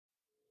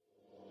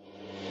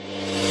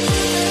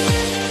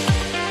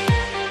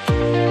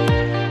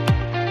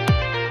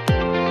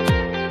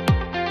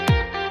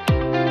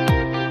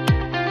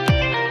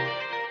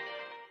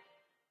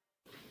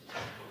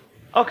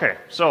Okay,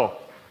 so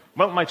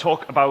welcome to my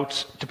talk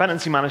about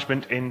dependency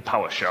management in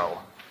PowerShell.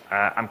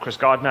 I'm Chris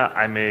Gardner.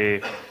 I'm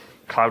a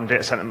cloud and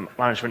data center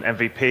management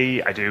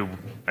MVP. I do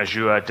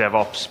Azure,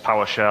 DevOps,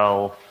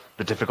 PowerShell,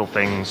 the difficult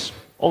things,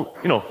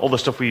 all the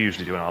stuff we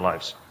usually do in our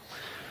lives.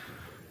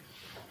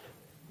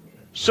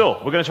 So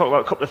we're going to talk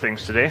about a couple of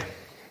things today.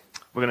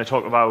 We're going to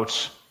talk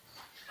about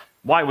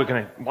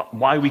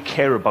why we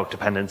care about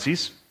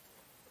dependencies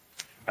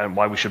and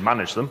why we should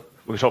manage them.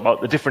 We're going to talk about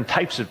the different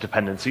types of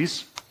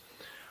dependencies.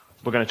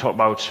 We're going to talk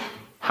about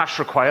hash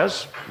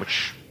requires,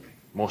 which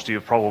most of you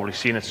have probably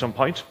seen at some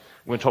point.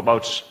 We're going to talk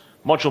about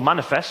module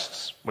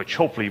manifests, which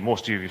hopefully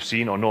most of you have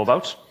seen or know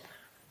about.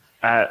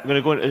 We're going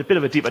to go into a bit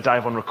of a deeper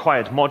dive on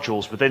required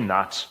modules within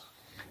that.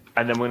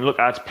 And then we're going to look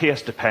at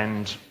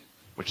psdepend,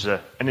 which is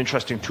an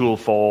interesting tool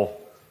for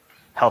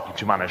helping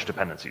to manage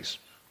dependencies.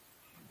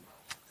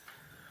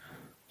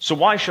 So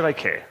why should I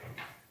care?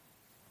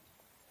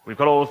 We've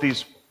got all of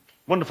these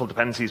wonderful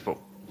dependencies, but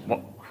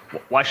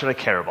why should I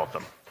care about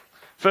them?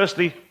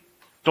 Firstly,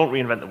 don't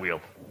reinvent the wheel.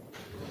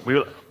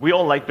 We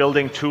all like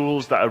building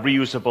tools that are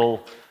reusable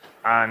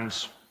and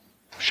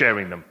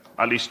sharing them,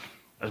 at least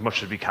as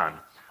much as we can.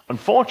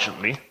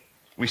 Unfortunately,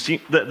 we see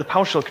that the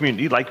PowerShell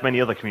community, like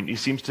many other communities,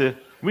 seems to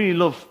really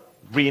love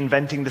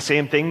reinventing the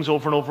same things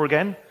over and over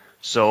again.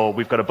 So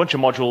we've got a bunch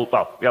of modules.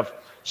 Well, we have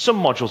some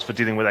modules for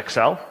dealing with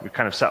Excel. We've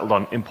kind of settled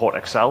on import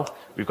Excel.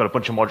 We've got a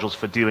bunch of modules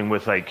for dealing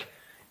with like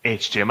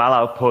HTML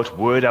output,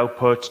 Word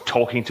output,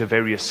 talking to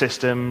various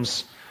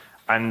systems,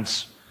 and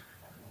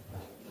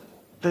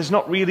there's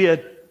not really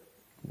a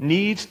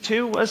need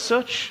to as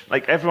such.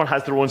 Like everyone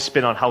has their own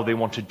spin on how they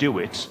want to do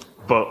it,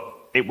 but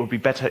it would be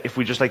better if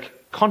we just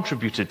like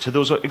contributed to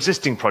those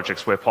existing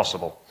projects where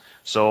possible.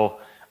 So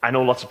I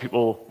know lots of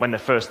people, when they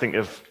first think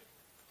of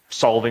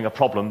solving a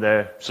problem,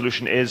 their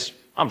solution is,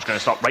 I'm just going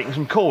to start writing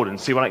some code and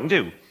see what I can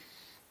do.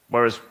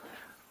 Whereas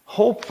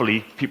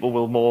hopefully people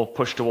will more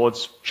push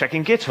towards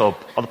checking GitHub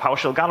or the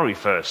PowerShell gallery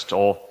first,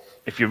 or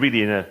if you're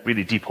really in a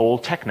really deep hole,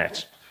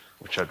 TechNet,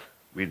 which I'd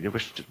really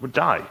wish would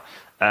die.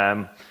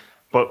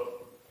 But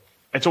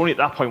it's only at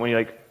that point when you're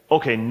like,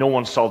 okay, no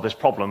one solved this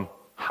problem,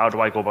 how do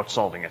I go about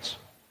solving it?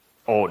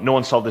 Or no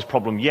one solved this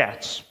problem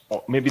yet,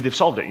 or maybe they've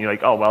solved it, and you're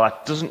like, oh, well,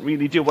 that doesn't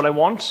really do what I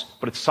want,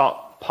 but it's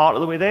part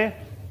of the way there.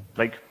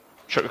 Like,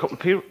 chuck a couple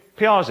of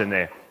PRs in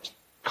there,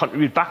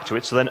 contribute back to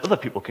it, so then other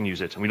people can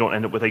use it, and we don't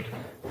end up with like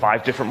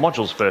 5 different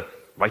modules for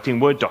writing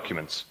Word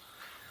documents.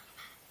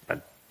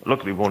 And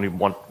luckily, we only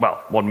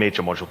one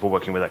major module for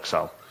working with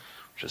Excel,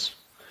 which is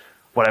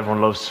what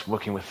everyone loves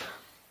working with.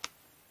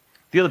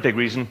 The other big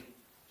reason,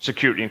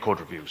 security and code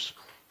reviews.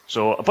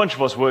 So a bunch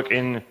of us work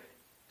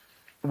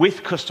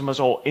with customers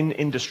or in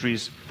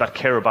industries that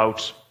care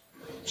about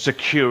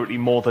security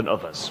more than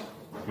others.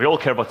 We all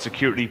care about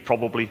security,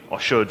 probably, or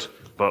should,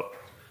 but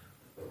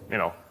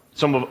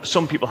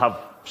some people have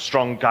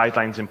strong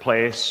guidelines in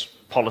place,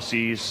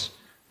 policies.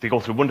 They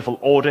go through wonderful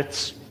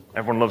audits.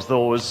 Everyone loves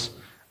those.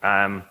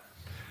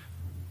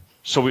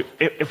 So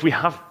if we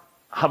have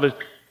a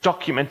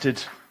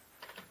documented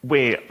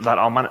way that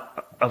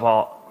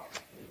our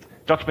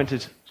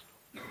documented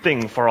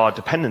thing for our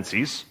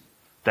dependencies,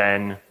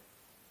 then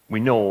we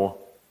know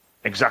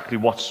exactly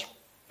what's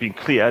been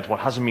cleared, what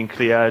hasn't been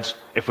cleared.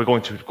 If we're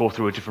going to go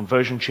through a different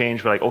version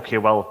change, we're like, okay,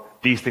 well,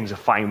 these things are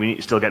fine. We need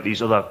to still get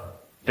these other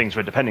things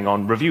we're depending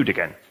on reviewed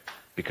again.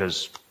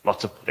 Because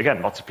lots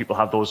of people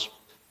have those,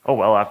 oh,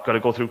 well, I've got to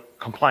go through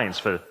compliance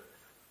for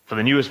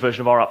the newest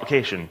version of our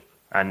application,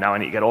 and now I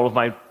need to get all of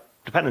my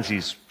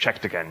dependencies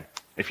checked again.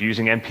 If you're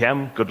using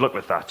NPM, good luck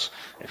with that.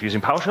 If you're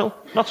using PowerShell,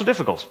 not so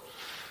difficult.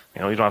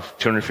 You don't have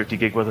 250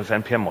 gig worth of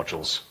NPM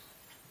modules.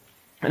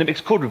 And it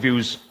makes code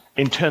reviews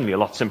internally a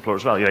lot simpler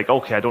as well. You're like,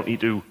 okay, I don't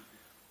need to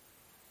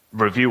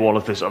review all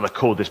of this other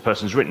code this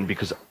person's written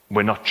because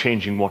we're not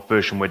changing what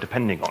version we're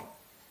depending on.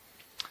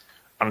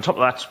 And on top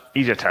of that,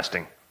 easier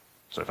testing.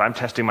 So if I'm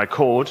testing my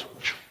code,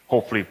 which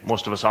hopefully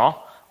most of us are,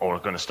 or are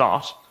going to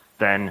start,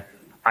 then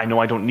I know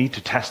I don't need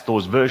to test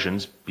those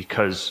versions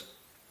because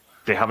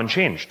they haven't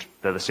changed.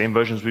 They're the same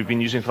versions we've been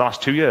using for the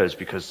last 2 years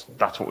because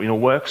that's what we know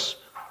works.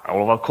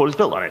 All of our code is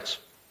built on it.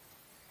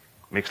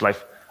 Makes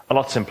life a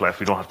lot simpler if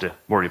we don't have to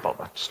worry about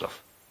that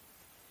stuff.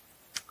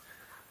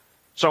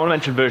 So I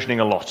want to mention versioning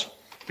a lot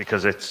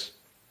because it's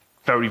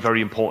very,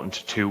 very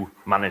important to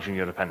managing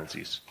your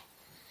dependencies.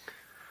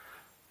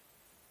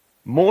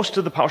 Most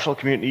of the PowerShell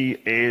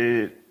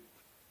community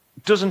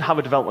doesn't have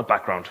a development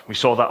background. We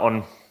saw that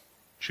on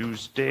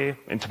Tuesday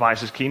in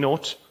Tobias's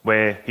keynote,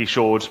 where he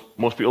showed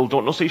most people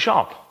don't know C#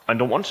 and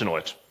don't want to know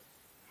it.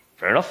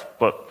 Fair enough,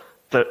 but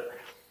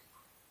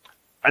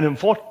I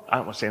don't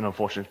want to say an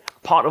unfortunate.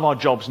 Part of our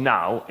jobs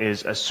now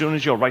is as soon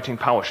as you're writing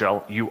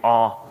PowerShell, you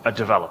are a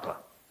developer.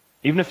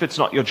 Even if it's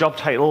not your job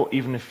title,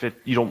 even if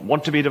you don't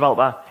want to be a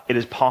developer, it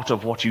is part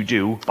of what you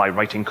do by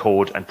writing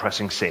code and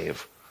pressing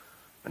save.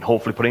 And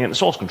hopefully putting it in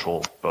source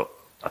control, but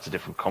that's a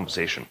different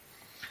conversation.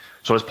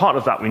 So as part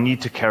of that, we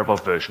need to care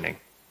about versioning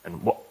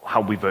and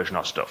how we version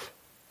our stuff.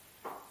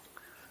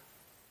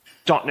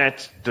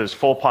 .NET does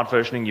 4-part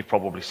versioning. You've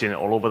probably seen it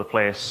all over the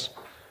place.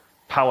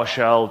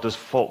 PowerShell does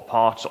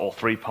 4-part or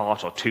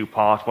 3-part or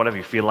 2-part, whatever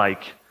you feel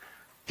like.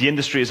 The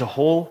industry as a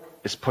whole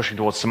is pushing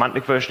towards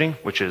semantic versioning,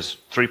 which is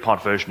 3-part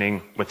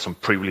versioning with some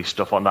pre-release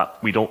stuff on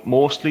that we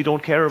mostly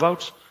don't care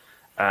about.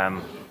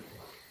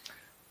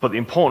 But the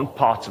important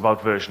part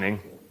about versioning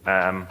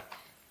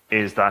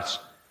is that,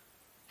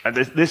 and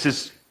this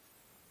is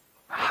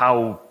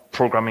how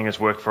programming has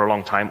worked for a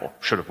long time, or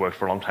should have worked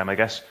for a long time, I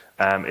guess,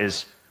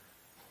 is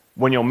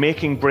when you're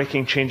making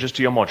breaking changes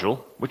to your module,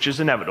 which is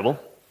inevitable,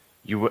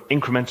 you will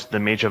increment the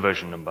major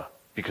version number.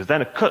 Because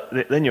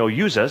then your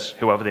users,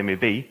 whoever they may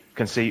be,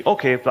 can see,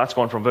 okay, that's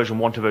gone from version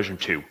 1 to version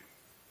 2.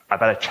 I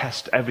better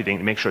test everything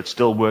to make sure it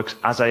still works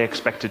as I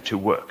expect it to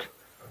work.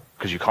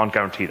 Because you can't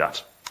guarantee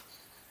that.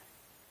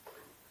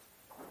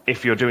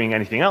 If you're doing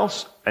anything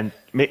else and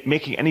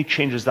making any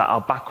changes that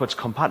are backwards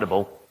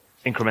compatible,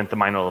 increment the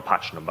minor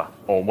patch number,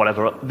 or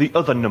whatever the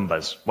other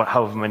numbers,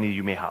 however many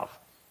you may have.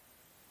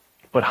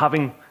 But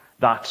having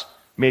that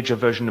major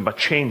version number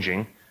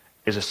changing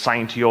is a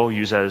sign to your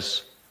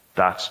users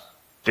that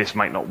this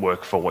might not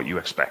work for what you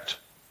expect,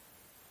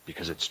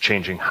 because it's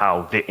changing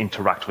how they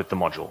interact with the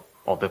module,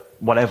 or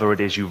whatever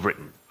it is you've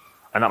written.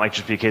 And that might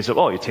just be a case of,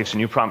 oh, it takes a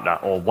new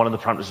parameter, or one of the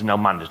parameters is now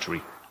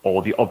mandatory,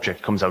 or the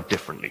object comes out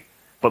differently.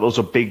 But those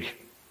are big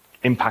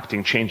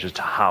impacting changes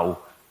to how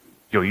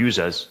your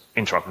users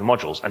interact with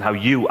modules, and how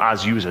you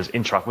as users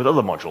interact with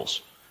other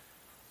modules.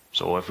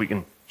 So if we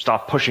can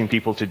start pushing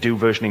people to do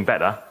versioning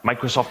better,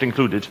 Microsoft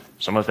included,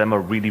 some of them are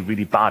really,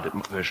 really bad at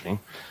versioning,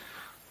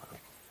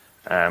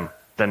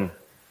 then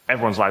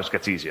everyone's lives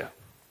gets easier.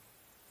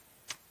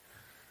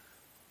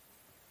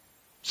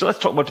 So let's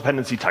talk about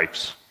dependency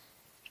types.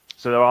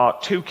 So there are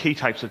 2 key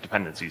types of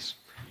dependencies.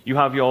 You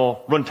have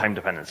your runtime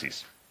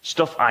dependencies,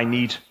 stuff I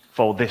need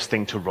for this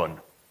thing to run.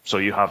 So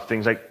you have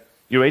things like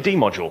your AD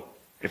module.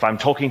 If I'm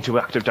talking to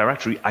Active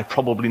Directory, I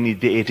probably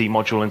need the AD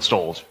module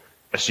installed,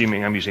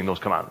 assuming I'm using those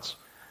commands.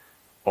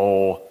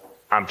 Or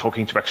I'm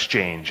talking to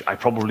Exchange. I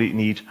probably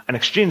need an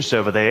Exchange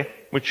server there,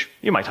 which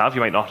you might have,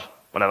 you might not,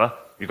 whatever.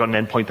 You've got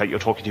an endpoint that you're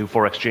talking to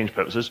for Exchange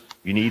purposes.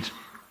 You need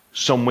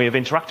some way of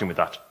interacting with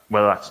that,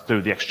 whether that's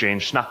through the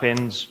Exchange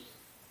snap-ins,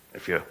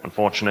 if you're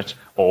unfortunate,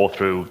 or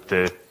through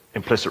the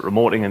implicit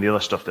remoting and the other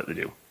stuff that they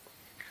do.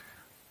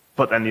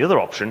 But then the other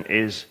option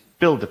is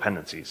build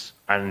dependencies.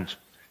 And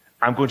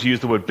I'm going to use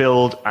the word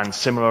build and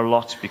similar a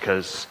lot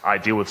because I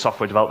deal with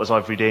software developers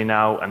every day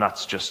now, and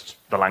that's just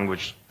the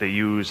language they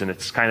use, and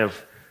it's kind of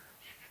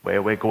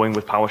where we're going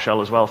with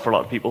PowerShell as well for a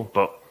lot of people.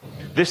 But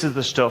this is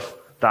the stuff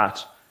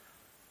that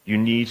you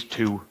need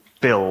to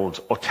build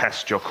or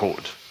test your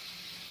code.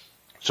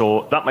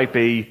 So that might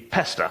be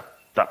Pester,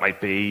 that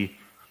might be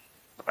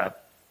a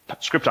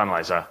script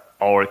analyzer,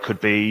 or it could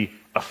be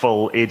a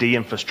full AD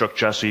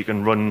infrastructure so you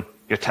can run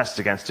your tests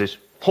against it.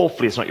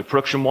 Hopefully it's not your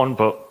production one,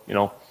 but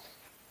you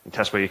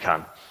test where you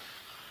can.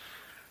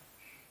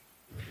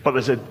 But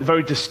there's a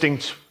very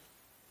distinct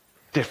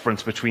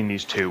difference between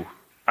these two.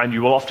 And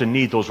you will often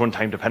need those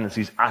runtime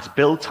dependencies at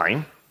build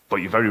time, but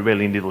you very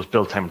rarely need those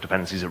build time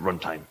dependencies at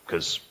runtime,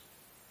 because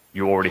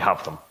you already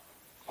have them,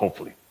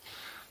 hopefully.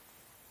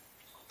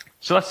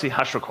 So let's see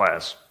hash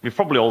requires. We've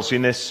probably all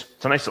seen this.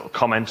 It's a nice little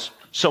comment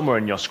somewhere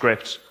in your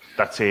script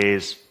that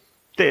says,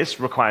 this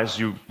requires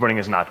you running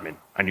as an admin.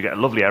 And you get a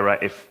lovely error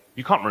if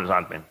you can't run as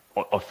admin,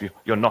 or if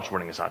you're not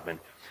running as admin.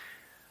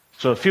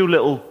 So a few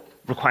little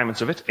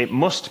requirements of it. It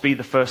must be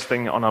the first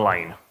thing on a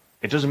line.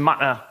 It doesn't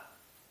matter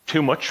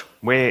too much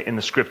where in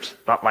the script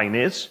that line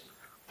is,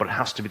 but it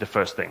has to be the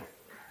first thing.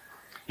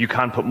 You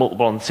can put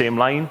multiple on the same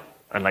line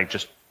and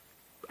just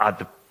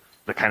add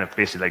the kind of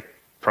basic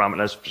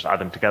parameters, just add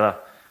them together.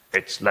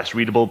 It's less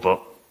readable,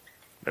 but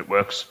it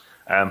works.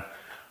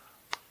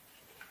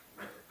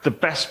 The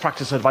best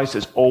practice advice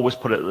is always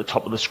put it at the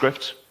top of the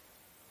script,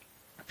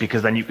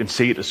 because then you can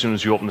see it as soon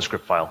as you open the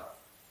script file.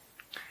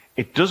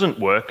 It doesn't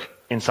work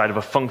inside of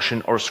a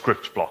function or a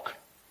script block.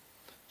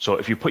 So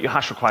if you put your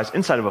hash requires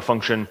inside of a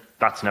function,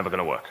 that's never going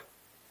to work.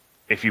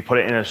 If you put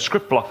it in a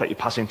script block that you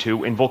pass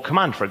into invoke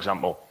command, for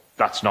example,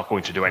 that's not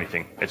going to do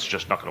anything. It's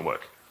just not going to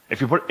work.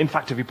 In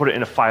fact, if you put it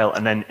in a file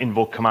and then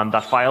invoke command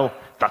that file,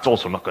 that's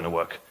also not going to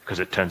work because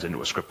it turns into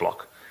a script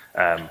block.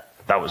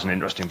 That was an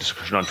interesting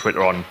discussion on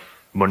Twitter on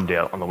Monday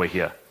on the way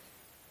here.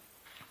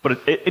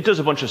 But it does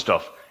a bunch of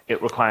stuff.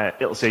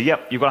 It'll say,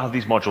 yep, you've got to have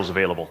these modules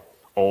available,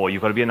 or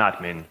you've got to be an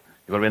admin,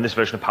 you've got to be in this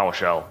version of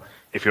PowerShell.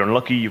 If you're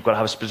unlucky, you've got to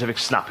have a specific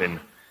snap-in,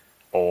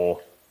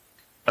 or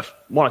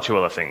one or two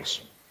other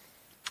things.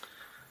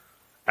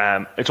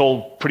 It's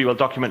all pretty well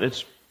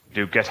documented.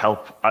 Do get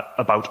help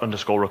about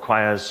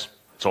 _requires.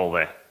 It's all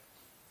there.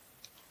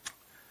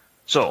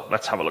 So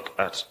let's have a look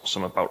at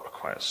some about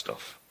requires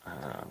stuff.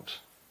 And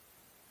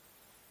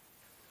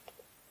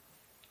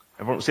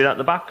everyone see that in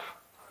the back?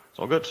 It's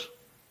all good?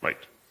 Right.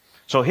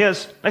 So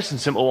here's a nice and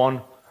simple one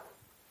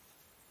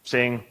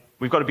saying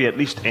we've got to be at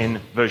least in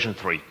version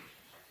 3.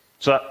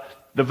 So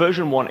the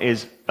version 1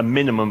 is a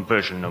minimum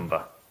version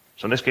number.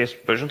 So in this case,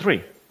 version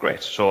 3.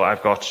 Great. So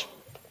I've got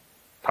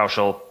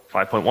PowerShell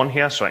 5.1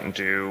 here, so I can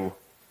do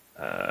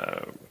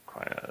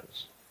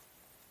requires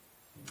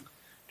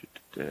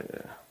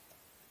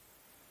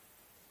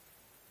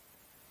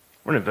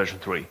We're in version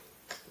 3.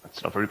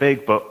 That's not very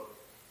big, but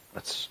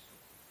let's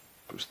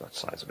boost that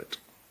size a bit.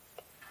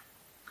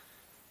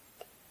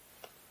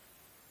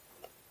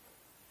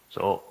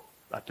 So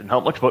that didn't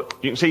help much, but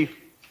you can see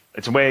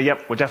it's aware,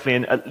 yep, we're definitely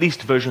in at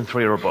least version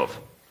 3 or above.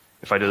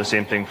 If I do the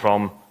same thing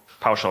from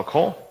PowerShell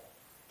core,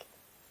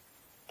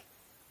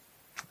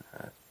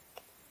 it's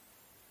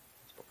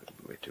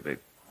probably way too big.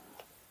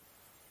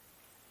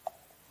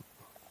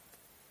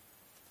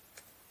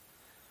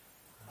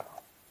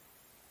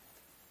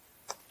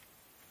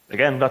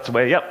 Again, that's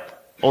aware,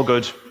 yep, all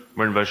good,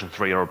 we're in version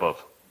 3 or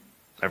above.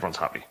 Everyone's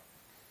happy.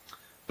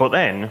 But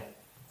then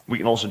we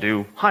can also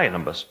do higher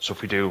numbers. So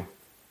if we do,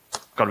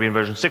 got to be in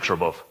version 6 or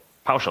above,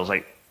 PowerShell's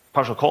like,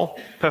 PowerShell core,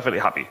 perfectly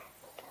happy.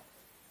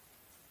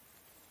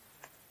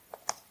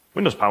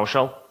 Windows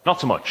PowerShell,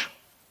 not so much.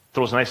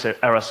 Throws a nice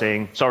error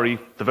saying, sorry,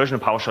 the version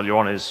of PowerShell you're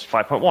on is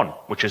 5.1,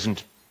 which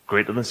isn't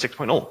greater than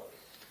 6.0.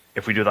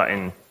 If we do that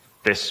in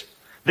this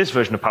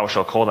version of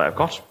PowerShell core that I've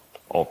got,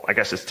 or I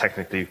guess it's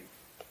technically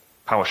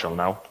PowerShell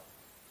now.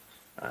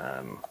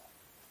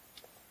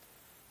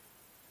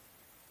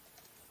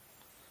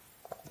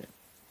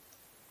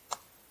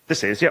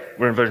 This is, yep,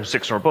 we're in version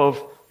 6 or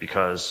above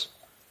because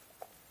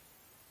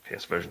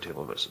PS version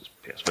table versus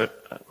PS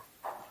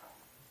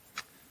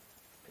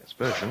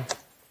version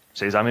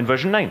says I'm in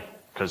version 9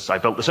 because I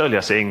built this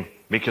earlier saying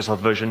make yourself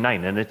version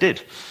 9 and it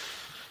did.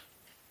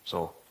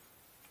 So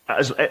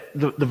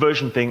the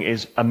version thing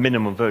is a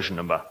minimum version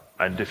number,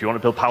 and if you want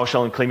to build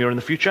PowerShell and claim you're in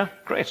the future,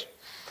 great.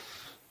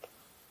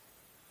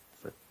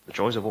 The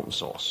joys of open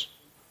source.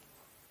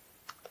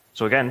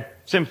 So again,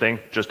 same thing,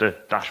 just a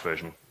dash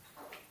version.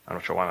 I'm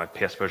not sure why my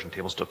PS version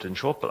table stuff didn't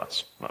show up, but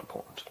that's not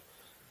important.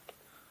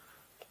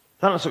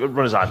 Then let's look at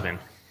run as admin.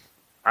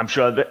 I'm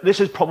sure that this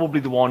is probably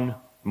the one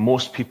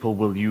most people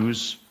will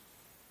use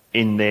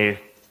in their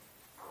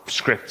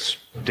scripts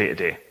day to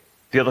day.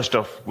 The other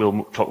stuff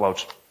we'll talk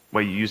about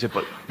where you use it,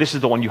 but this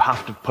is the one you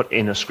have to put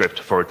in a script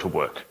for it to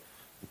work.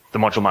 The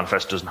module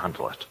manifest doesn't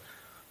handle it.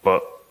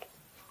 But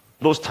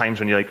those times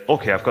when you're like,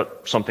 okay, I've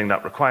got something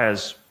that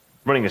requires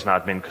running as an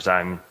admin because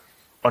I'm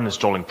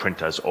uninstalling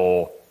printers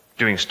or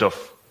doing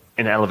stuff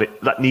in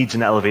that needs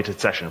an elevated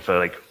session for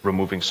like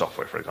removing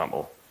software, for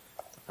example.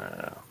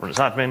 Run as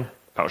admin,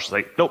 PowerShell's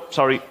like, nope,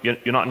 sorry, you're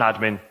not an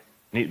admin.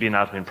 You need to be an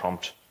admin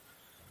prompt.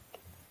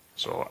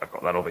 So I've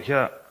got that over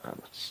here, and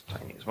that's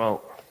tiny as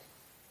well.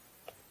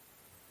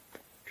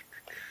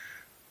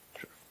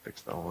 Should have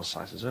fixed all those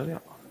sizes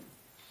earlier.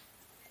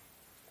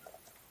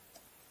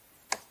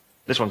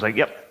 This one's like,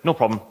 yep, no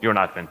problem, you're an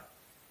admin.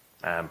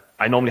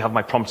 I normally have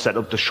my prompt set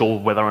up to show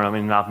whether I'm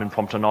in an admin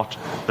prompt or not.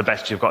 The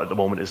best you've got at the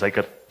moment is like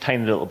a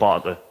tiny little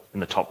bar in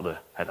the top of the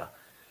header.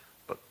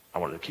 But I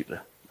wanted to keep the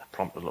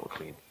prompt a little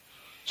clean.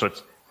 So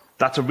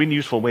that's a really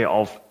useful way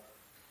of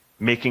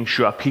making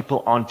sure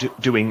people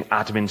aren't doing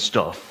admin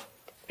stuff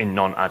in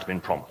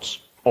non-admin prompts.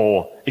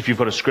 Or if you've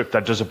got a script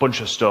that does a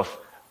bunch of stuff,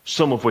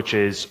 some of which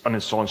is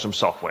uninstalling some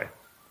software,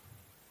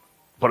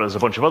 but there's a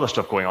bunch of other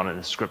stuff going on in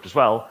the script as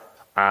well,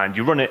 and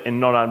you run it in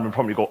non-admin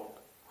prompt, you go,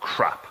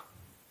 crap.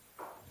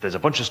 There's a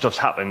bunch of stuff's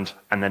happened,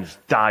 and then it's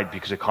died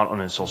because it can't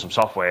uninstall some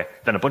software.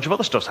 Then a bunch of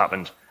other stuff's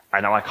happened,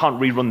 and now I can't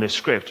rerun this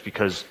script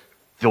because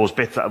those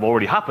bits that have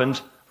already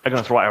happened are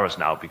going to throw errors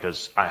now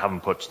because I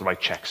haven't put the right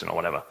checks in or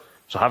whatever.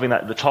 So having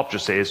that at the top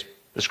just says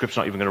the script's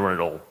not even going to run at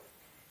all.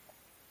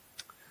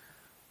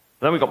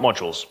 Then we've got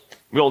modules.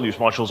 We all use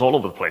modules all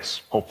over the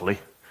place, hopefully.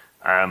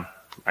 I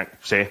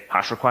say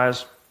hash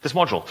requires this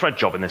module, thread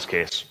job in this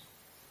case.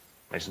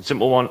 Nice and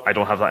simple one. I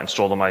don't have that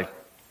installed on my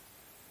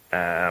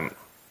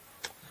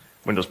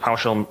Windows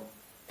PowerShell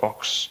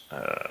box.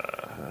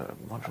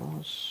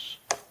 Modules.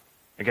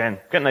 Again,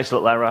 get a nice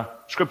little error.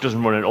 Script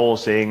doesn't run at all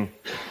saying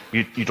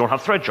you don't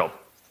have thread job.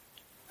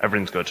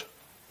 Everything's good.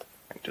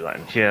 I can do that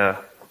in here,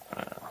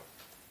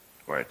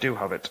 where I do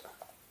have it.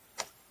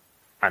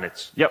 And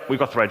it's, yep, we've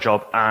got thread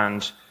job,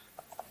 and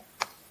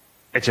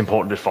it's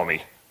imported it for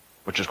me,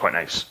 which is quite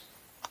nice.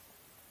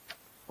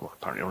 Well,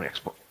 apparently only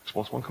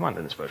exports one command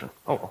in this version.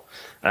 Oh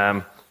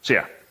well. So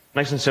yeah,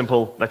 nice and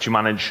simple, lets you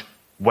manage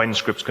when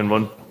scripts can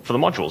run for the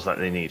modules that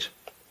they need.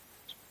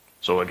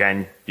 So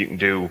again, you can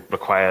do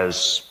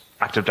requires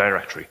Active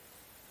Directory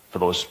for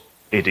those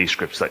AD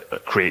scripts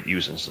that create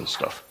users and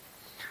stuff.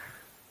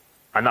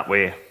 And that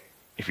way,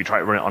 if you try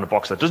to run it on a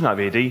box that doesn't have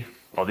AD,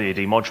 or the AD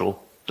module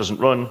doesn't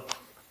run,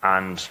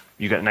 and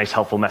you get a nice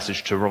helpful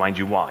message to remind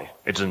you why.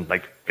 It doesn't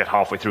like get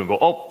halfway through and go,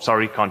 oh,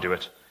 sorry, can't do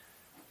it.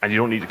 And you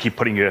don't need to keep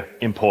putting your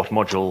import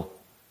module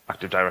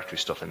Active Directory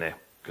stuff in there,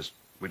 because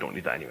we don't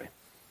need that anyway.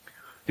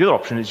 The other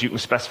option is you can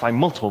specify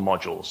multiple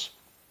modules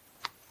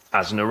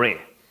as an array.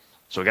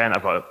 So again,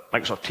 I've got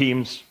Microsoft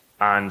Teams,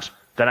 and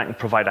then I can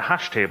provide a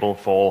hash table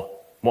for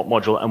what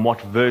module and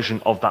what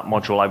version of that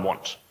module I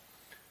want.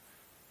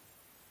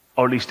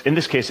 Or at least in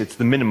this case, it's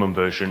the minimum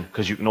version,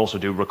 because you can also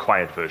do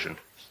required version,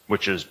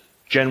 which is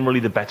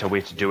generally the better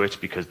way to do it,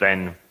 because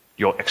then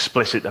you're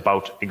explicit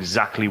about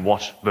exactly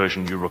what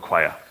version you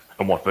require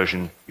and what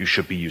version you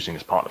should be using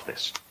as part of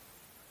this.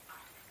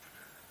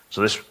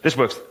 So this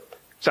works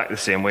exactly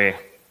the same way.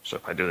 So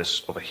if I do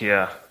this over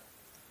here,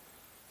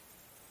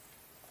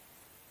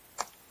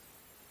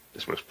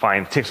 this works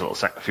fine. It takes a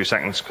few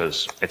seconds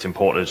because it's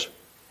imported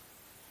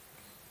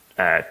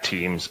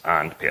Teams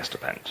and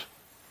psdepend.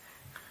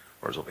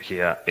 Whereas over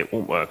here, it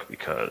won't work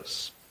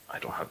because I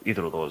don't have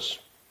either of those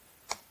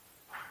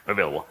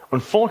available.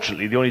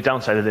 Unfortunately, the only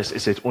downside of this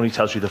is it only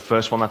tells you the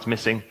first one that's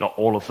missing, not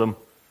all of them,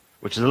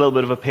 which is a little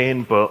bit of a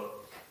pain, but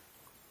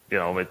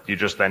you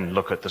just then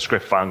look at the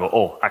script file and go,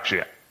 oh,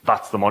 actually,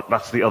 that's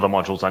the other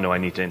modules I know I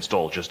need to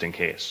install just in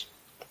case.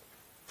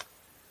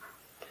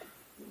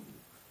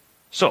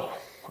 So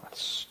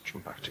let's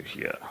jump back to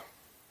here.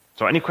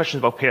 So any questions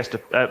about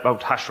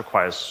about hash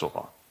requires so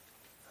far?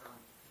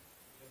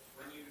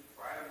 When you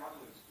require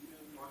modules, do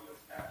the modules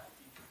have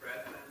to be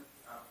present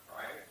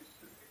prior to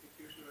the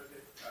execution, or is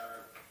it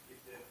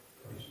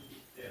sufficient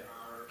if they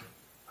are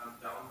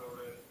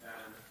downloaded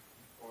and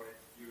imported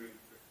during?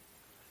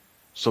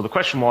 So the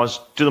question was,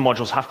 do the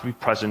modules have to be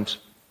present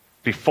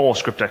before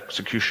script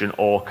execution,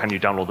 or can you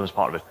download them as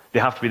part of it? They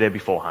have to be there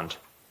beforehand,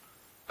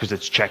 because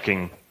it's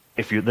checking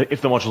if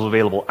the module is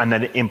available, and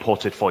then it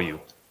imports it for you.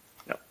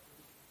 Yep.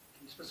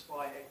 Can you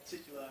specify a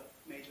particular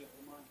major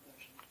or minor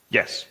version?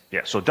 Yes.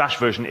 Yeah. So dash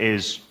version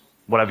is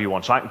whatever you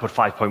want. So I can put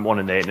 5.1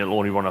 in there, and it'll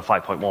only run on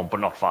 5.1, but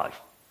not 5.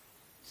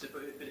 So,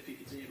 but if you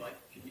could do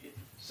can you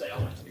say I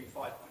want it to be 5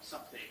 point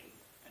something,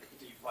 and it could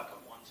do 5.1,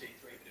 2, 3,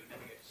 but it would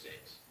never get to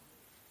 6?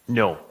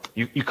 No,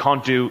 you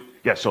can't do.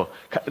 Yeah. So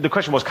the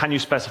question was, can you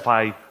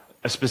specify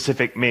a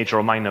specific major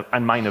or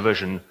minor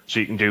version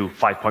so you can do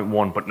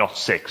 5.1 but not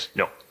 6?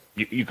 No.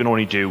 You can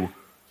only do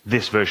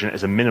this version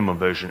as a minimum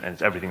version, and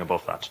it's everything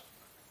above that.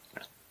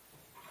 Yeah.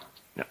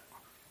 Yeah.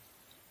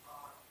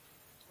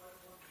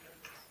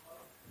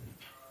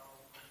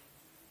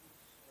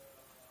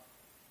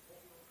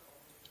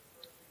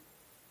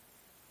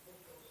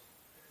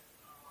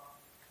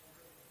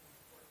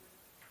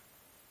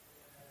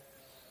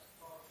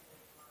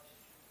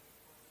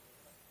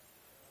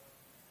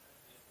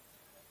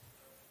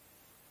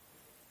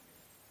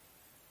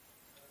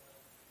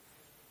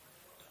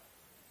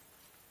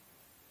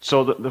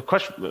 So the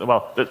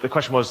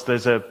question was,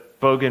 there's a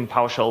bug in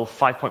PowerShell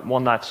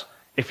 5.1 that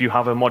if you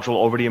have a module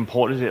already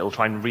imported, it'll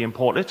try and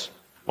re-import it.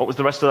 What was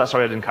the rest of that?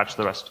 Sorry, I didn't catch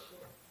the rest.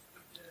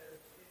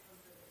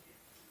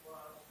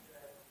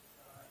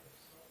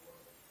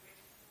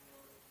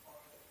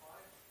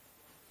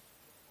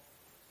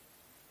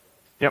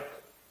 Yep.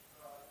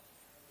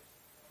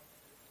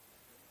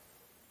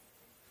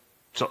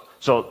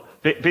 So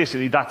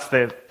basically, that's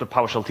the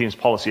PowerShell team's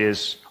policy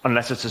is,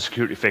 unless it's a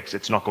security fix,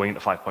 it's not going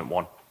into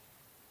 5.1.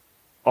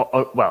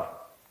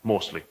 Well,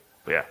 mostly,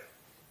 but yeah.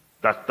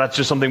 That's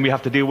just something we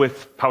have to deal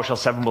with. PowerShell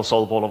 7 will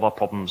solve all of our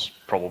problems,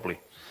 probably.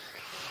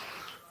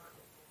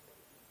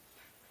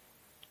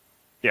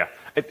 Yeah.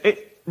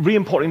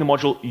 Re-importing the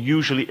module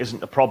usually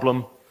isn't a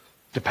problem,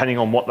 depending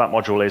on what that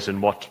module is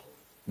and what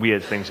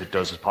weird things it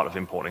does as part of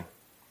importing.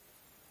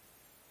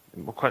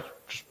 What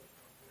question?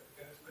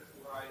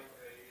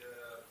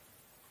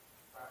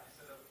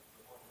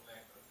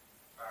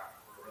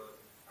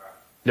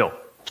 No,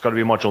 it's got to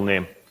be a module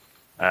name.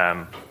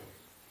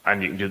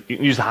 And you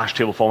can use the hash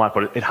table format,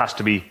 but it has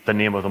to be the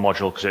name of the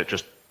module because it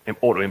just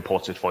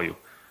auto-imports it for you.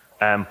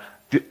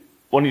 The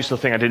one useful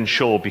thing I didn't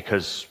show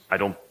because I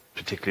don't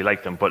particularly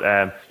like them,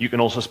 but you can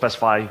also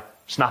specify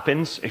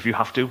snap-ins if you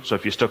have to. So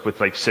if you're stuck with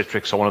like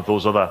Citrix or one of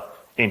those other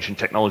ancient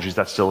technologies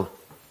that still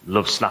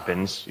love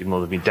snap-ins, even though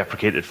they've been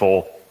deprecated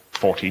for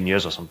 14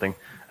 years or something,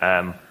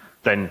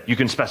 then you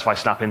can specify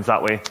snap-ins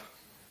that way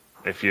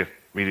if you're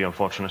really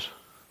unfortunate.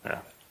 Yeah.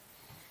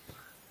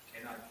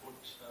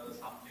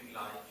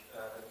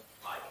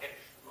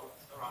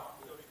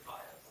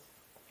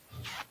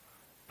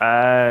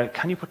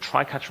 Can you put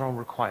try-catch around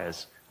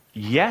requires?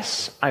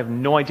 Yes, I have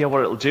no idea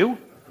what it'll do.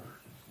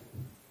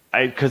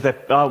 Because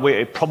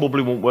it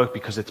probably won't work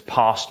because it's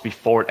parsed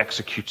before it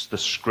executes the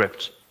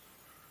script,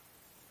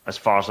 as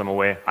far as I'm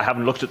aware. I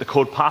haven't looked at the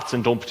code paths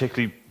and don't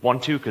particularly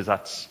want to because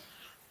that's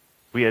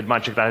weird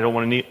magic that I don't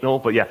want to know.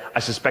 But yeah,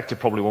 I suspect it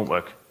probably won't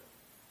work.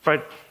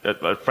 Fred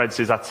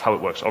says that's how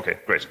it works. Okay,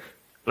 great.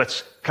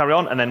 Let's carry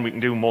on and then we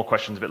can do more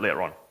questions a bit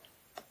later on.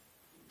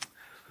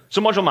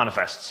 So module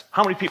manifests.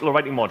 How many people are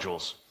writing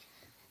modules?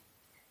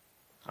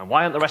 And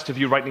why aren't the rest of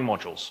you writing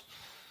modules?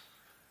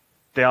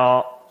 They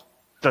are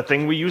the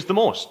thing we use the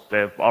most.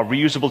 They are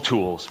reusable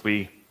tools.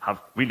 We have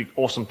really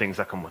awesome things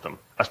that come with them.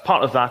 As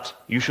part of that,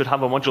 you should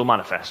have a module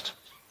manifest.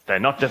 They're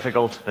not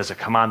difficult. There's a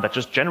command that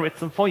just generates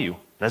them for you.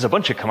 There's a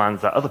bunch of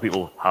commands that other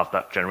people have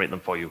that generate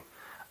them for you.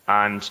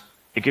 And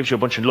it gives you a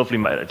bunch of lovely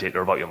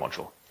metadata about your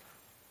module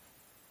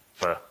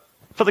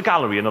for the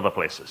gallery and other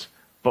places.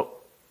 But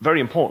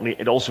very importantly,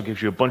 it also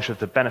gives you a bunch of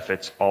the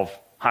benefits of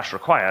hash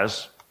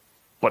requires,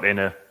 but in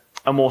a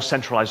more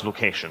centralized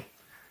location.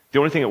 The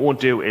only thing it won't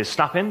do is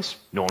snap-ins.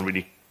 No one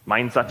really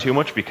minds that too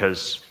much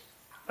because,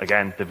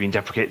 again, they've been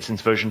deprecated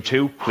since version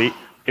 2.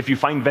 If you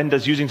find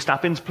vendors using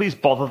snap-ins, please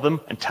bother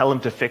them and tell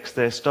them to fix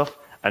their stuff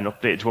and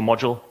update it to a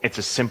module. It's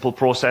a simple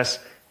process.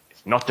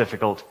 It's not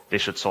difficult. They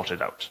should sort it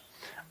out.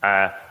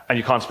 And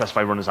you can't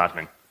specify run as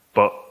admin.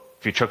 But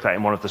if you chuck that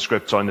in one of the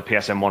scripts or in the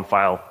PSM1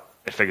 file,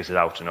 it figures it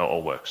out and it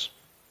all works.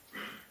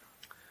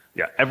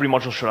 Yeah, every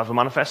module should have a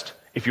manifest.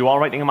 If you are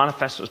writing a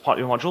manifest as part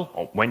of your module,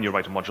 or when you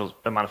write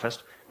a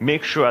manifest,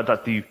 make sure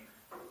that the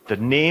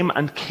name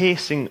and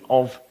casing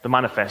of the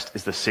manifest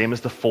is the same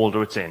as the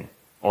folder it's in,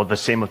 or the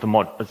same as the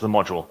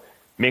module.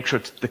 Make sure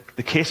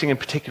the casing in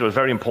particular is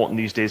very important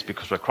these days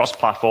because we're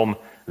cross-platform.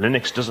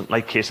 Linux doesn't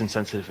like casing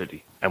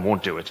sensitivity and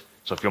won't do it.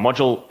 So if your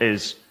module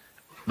is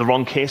the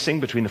wrong casing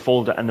between the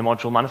folder and the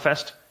module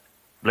manifest,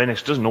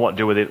 Linux doesn't know what to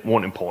do with it,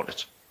 won't import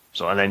it.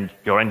 So, and then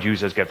your end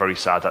users get very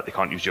sad that they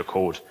can't use your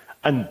code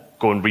and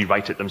go and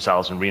rewrite it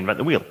themselves and reinvent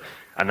the wheel.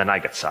 And then I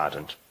get sad,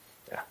 and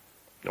yeah,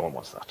 no one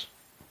wants that.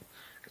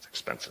 It's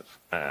expensive.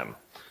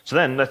 So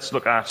then let's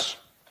look at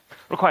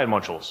required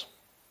modules.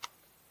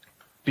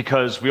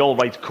 Because we all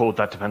write code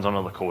that depends on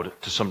other code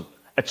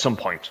at some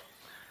point.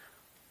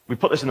 We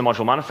put this in the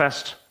module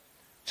manifest.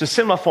 It's a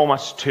similar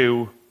format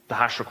to the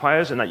hash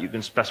requires in that you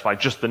can specify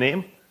just the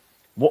name.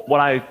 What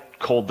I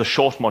call the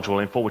short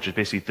module info, which is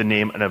basically the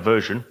name and a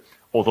version,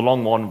 or the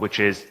long one, which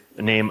is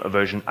the name, a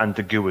version, and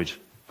the GUID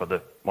for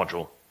the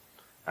module.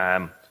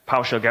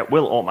 PowerShell get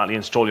will automatically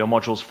install your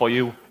modules for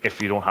you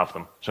if you don't have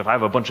them. So if I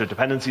have a bunch of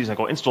dependencies and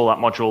I go install that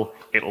module,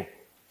 it'll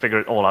figure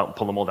it all out and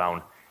pull them all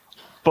down.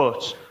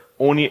 But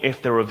only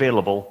if they're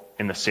available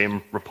in the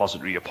same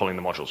repository you're pulling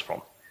the modules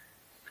from.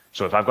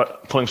 So if I've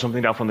got pulling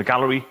something down from the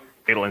gallery,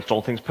 it'll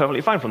install things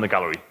perfectly fine from the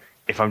gallery.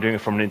 If I'm doing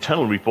it from an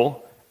internal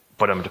repo,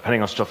 but I'm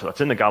depending on stuff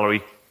that's in the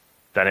gallery,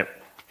 then it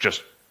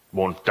just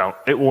won't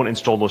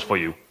install those for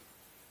you.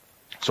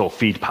 So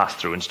feed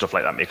pass-through and stuff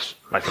like that makes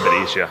life a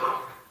bit easier.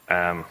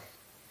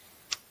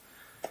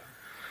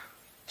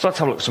 So let's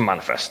have a look at some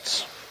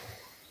manifests.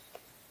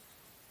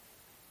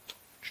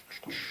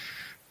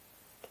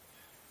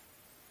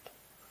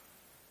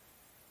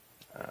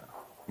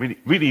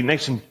 Really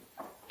nice and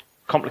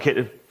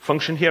complicated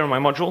function here in my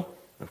module,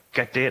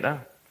 get data.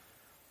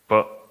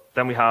 But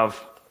then we have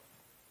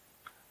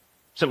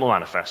simple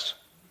manifest.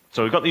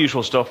 So we've got the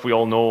usual stuff. We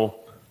all know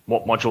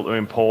what module to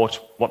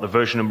import, what the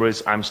version number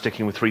is. I'm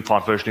sticking with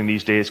 3-part versioning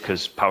these days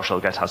because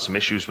PowerShell Get has some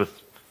issues with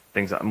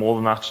things that are more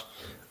than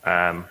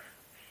that.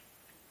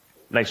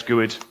 Nice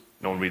GUID.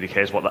 No one really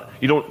cares what that.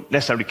 You don't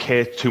necessarily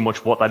care too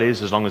much what that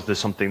is as long as there's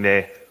something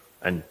there,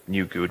 and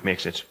new GUID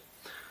makes it.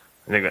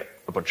 And then we got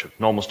a bunch of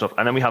normal stuff,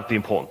 and then we have the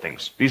important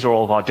things. These are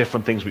all of our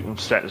different things we can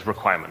set as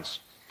requirements.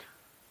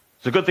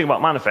 The good thing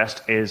about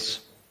manifest is,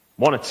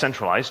 one, it's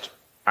centralized,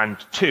 and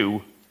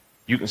two,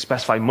 you can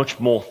specify much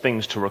more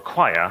things to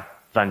require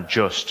than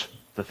just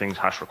the things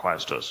hash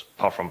requires does,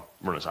 apart from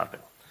run as admin.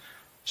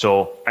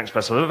 So I can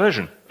specify the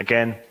version.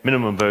 Again,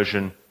 minimum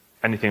version,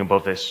 anything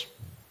above this,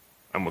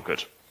 and we're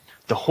good.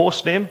 The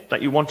host name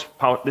that you want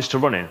this to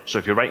run in, so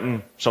if you're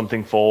writing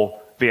something for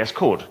VS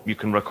Code, you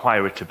can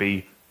require it to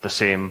be the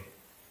same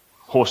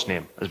host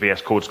name as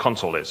VS Code's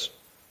console is.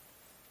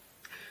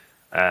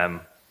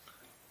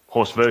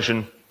 Host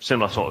version,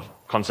 similar sort of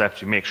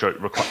concept. You make sure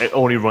it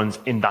only runs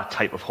in that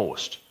type of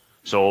host.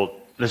 So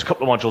there's a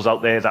couple of modules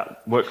out there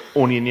that work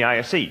only in the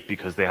ISE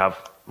because they have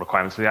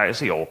requirements for the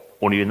ISE, or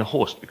only in the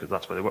host because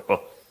that's where they work.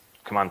 Well,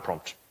 command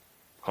prompt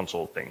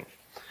console thing.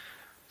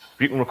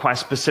 You can require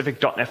specific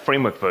 .NET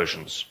framework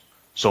versions.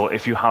 So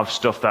if you have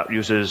stuff that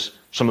uses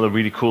some of the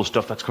really cool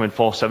stuff that's coming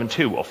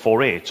 4.7.2 or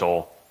 4.8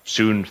 or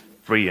soon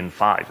 3 and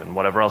 5 and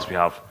whatever else we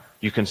have,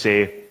 you can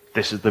say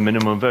this is the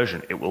minimum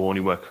version. It will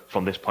only work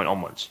from this point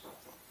onwards.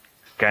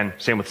 Again,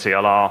 same with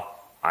CLR.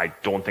 I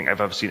don't think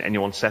I've ever seen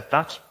anyone set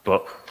that,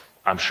 but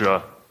I'm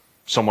sure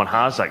someone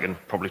has. I can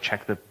probably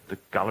check the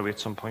gallery at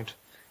some point.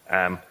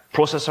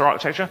 Processor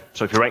architecture.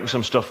 So if you're writing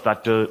some stuff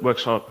that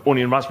works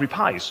only in Raspberry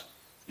Pis,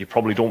 you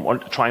probably don't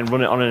want to try and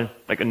run it on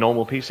a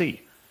normal PC.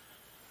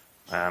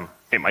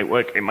 It might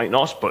work, it might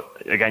not,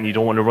 but again, you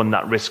don't want to run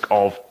that risk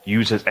of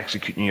users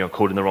executing your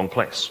code in the wrong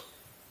place.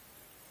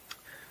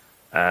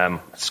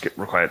 Let's skip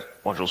required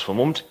modules for a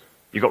moment.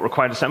 You've got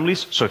required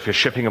assemblies, so if you're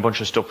shipping a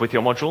bunch of stuff with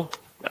your module,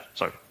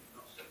 sorry.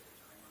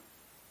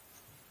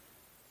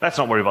 Let's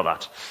not worry about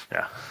that.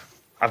 Yeah,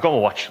 I've got my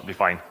watch, it'll be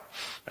fine.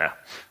 Yeah.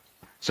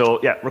 So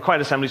yeah,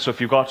 required assemblies, so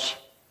if you've got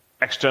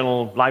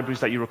external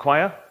libraries that you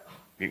require,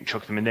 you can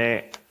chuck them in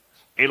there.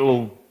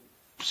 It'll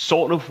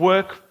sort of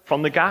work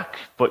from the GAC,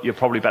 but you're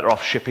probably better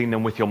off shipping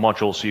them with your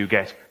module so you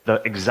get the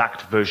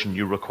exact version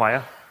you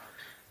require.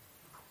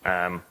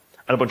 And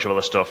a bunch of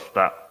other stuff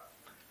that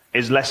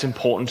is less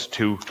important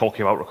to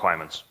talking about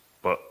requirements.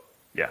 But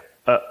yeah,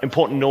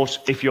 important note,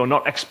 if you're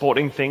not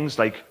exporting things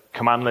like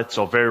commandlets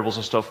or variables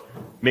and stuff,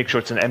 make sure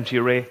it's an empty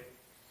array.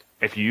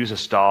 If you use a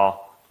star,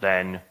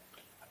 then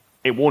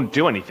it won't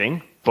do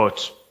anything,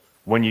 but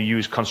when you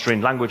use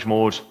constrained language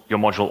mode, your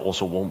module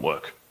also won't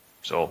work.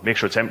 So make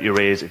sure it's empty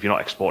arrays if you're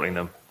not exporting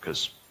them,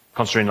 because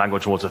constrained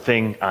language mode's a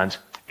thing and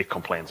it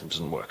complains and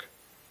doesn't work.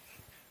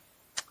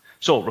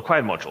 So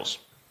required modules.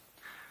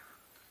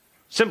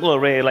 Simple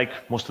array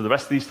like most of the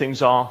rest of these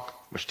things are,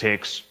 which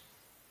takes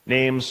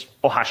names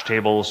or hash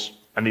tables,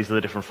 and these are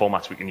the different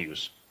formats we can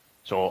use.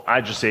 So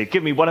I just say,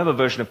 give me whatever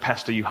version of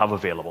Pesta you have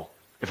available.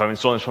 If I'm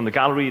installing this from the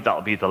gallery,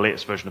 that'll be the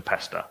latest version of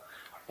Pesta.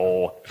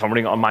 Or if I'm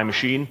running it on my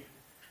machine,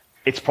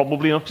 it's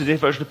probably an up-to-date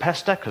version of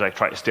Pester because I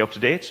try to stay up to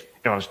date.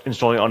 If I'm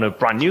installing it on a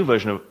brand new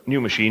version of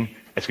new machine,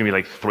 it's going to be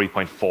like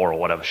 3.4 or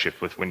whatever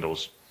shipped with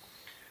Windows.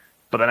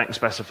 But then I can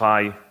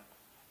specify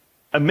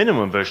a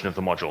minimum version of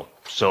the module.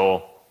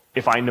 So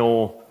if I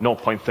know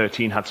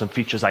 0.13 had some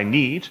features I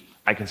need,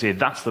 I can say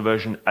that's the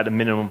version at a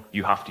minimum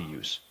you have to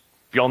use.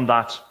 Beyond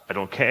that, I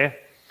don't care.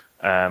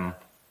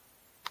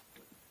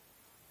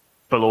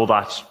 Below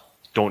that,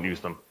 don't use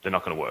them. They're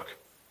not going to work.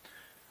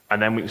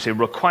 And then we can say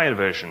required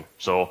version.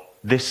 So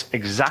this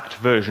exact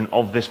version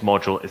of this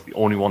module is the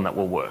only one that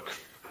will work.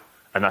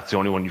 And that's the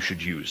only one you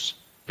should use.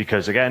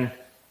 Because again,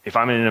 if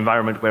I'm in an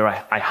environment where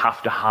I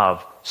have to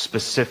have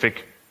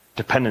specific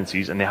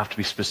dependencies and they have to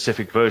be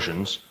specific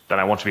versions, then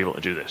I want to be able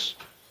to do this.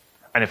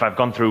 And if I've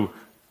gone through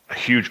a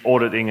huge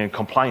auditing and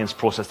compliance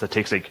process that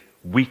takes like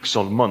weeks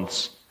or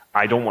months,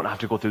 I don't want to have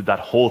to go through that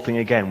whole thing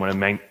again when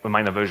a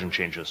minor version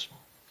changes.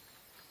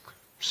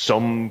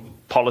 Some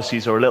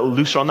policies are a little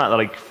looser on that. They're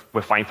like,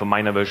 we're fine for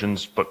minor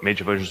versions, but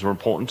major versions are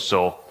important.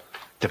 So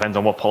it depends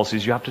on what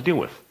policies you have to deal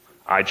with.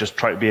 I just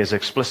try to be as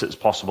explicit as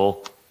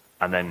possible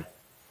and then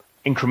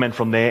increment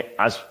from there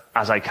as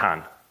I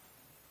can.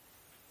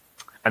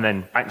 And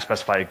then I can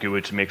specify a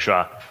GUID to make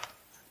sure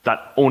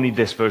that only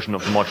this version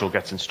of the module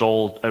gets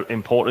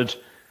imported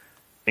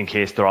in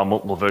case there are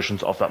multiple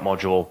versions of that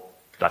module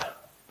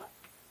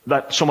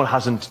that someone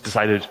hasn't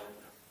decided.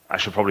 I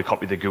should probably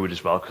copy the GUID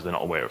as well because they're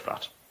not aware of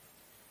that.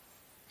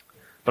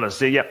 But as I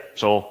say, yeah,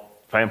 so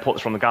if I import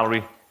this from the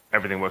gallery,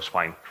 everything works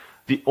fine.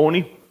 The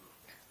only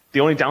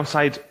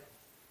downside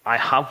I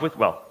have with,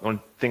 well, the only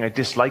thing I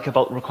dislike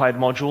about required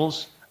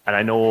modules, and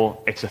I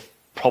know it's a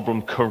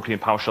problem currently in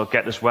PowerShell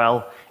Get as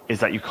well,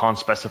 is that you can't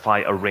specify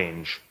a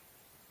range.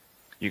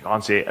 You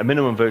can't say a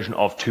minimum version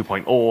of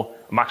 2.0,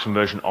 a maximum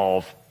version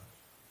of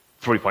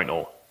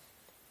 3.0,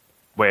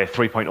 where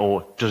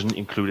 3.0 doesn't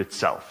include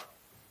itself.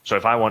 So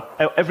if I want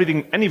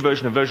everything, any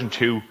version of version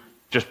 2,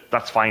 just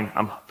that's fine.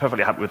 I'm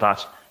perfectly happy with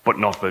that, but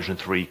not version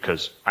 3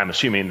 because I'm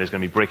assuming there's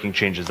going to be breaking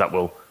changes that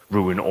will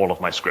ruin all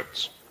of my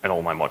scripts and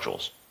all my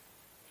modules.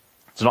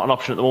 It's not an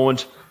option at the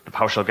moment. The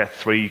PowerShell Get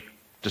 3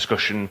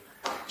 discussion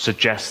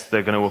suggests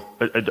they're going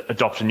to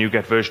adopt a new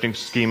Get versioning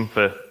scheme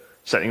for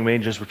setting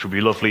ranges, which would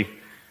be lovely.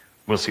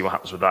 We'll see what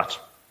happens with that.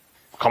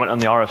 Comment on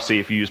the RFC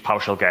if you use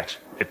PowerShell Get.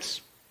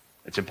 It's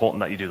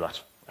important that you do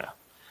that.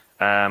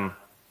 Yeah.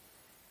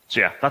 So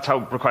yeah, that's how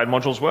required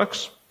modules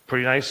works.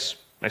 Pretty nice.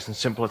 Nice and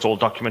simple, it's all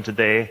documented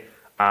there,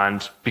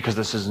 and because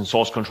this is in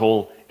source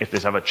control, if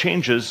this ever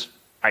changes,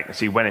 I can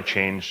see when it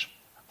changed,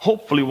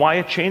 hopefully why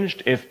it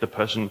changed if the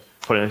person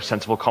put in a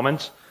sensible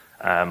comment,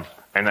 and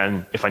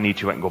then if I need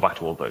to, I can go back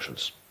to old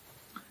versions.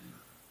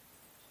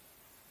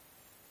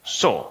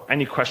 So,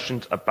 any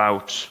questions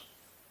about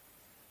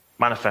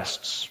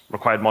manifests,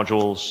 required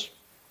modules?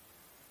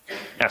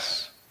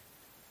 Yes?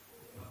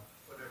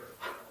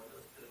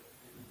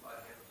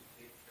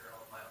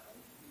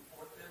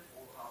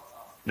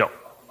 No.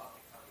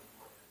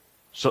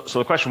 So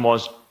the question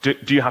was, do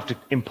you have to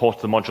import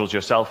the modules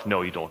yourself?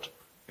 No, you don't.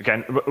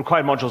 Again,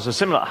 required modules are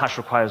similar to hash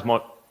requires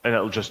and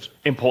it'll just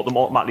import them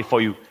automatically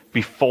for you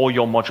before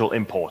your module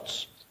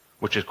imports,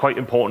 which is quite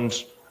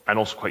important and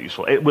also quite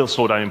useful. It will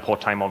slow down import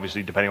time,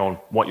 obviously, depending on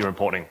what you're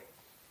importing.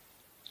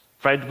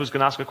 Fred was going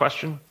to ask a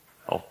question.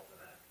 Oh.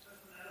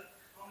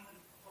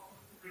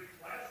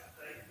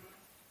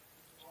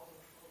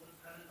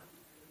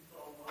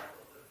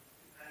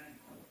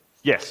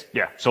 Yes,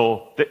 yeah.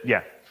 So,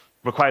 yeah,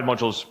 required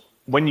modules,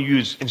 when you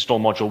use install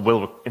module,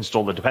 will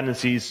install the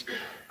dependencies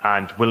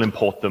and will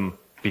import them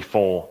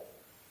before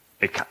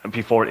it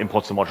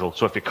imports the module.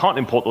 So if it can't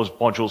import those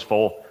modules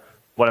for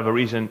whatever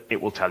reason,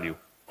 it will tell you.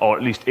 Or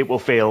at least it will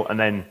fail, and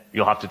then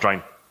you'll have to try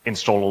and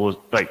install all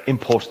those,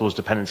 import those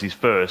dependencies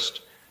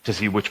first to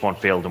see which one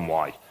failed and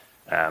why.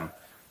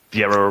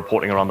 The error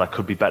reporting around that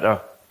could be better,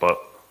 but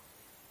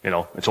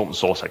it's open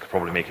source. I could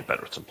probably make it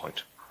better at some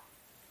point.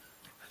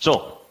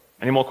 So,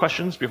 any more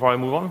questions before I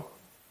move on?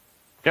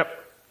 Yep.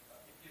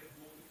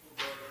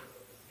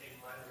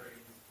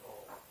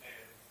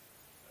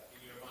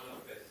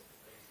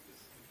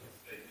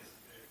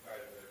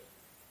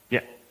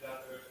 Yeah.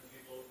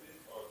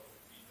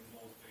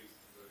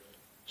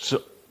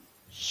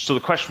 So the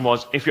question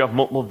was, if you have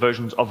multiple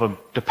versions of a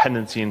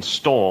dependency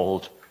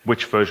installed,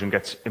 which version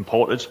gets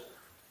imported?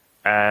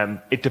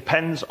 It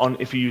depends on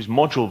if you use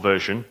module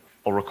version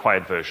or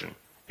required version.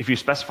 If you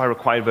specify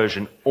required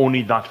version,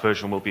 only that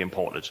version will be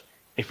imported.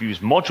 If you use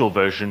module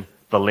version,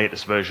 the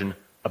latest version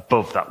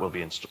above that will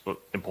be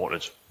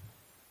imported.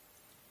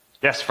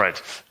 Yes, Fred?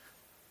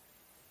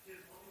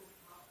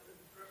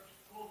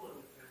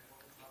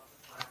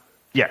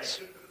 Yes.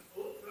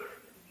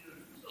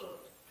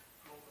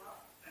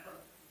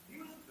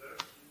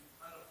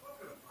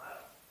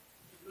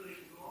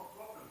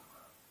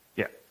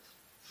 Yeah.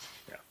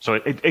 So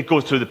it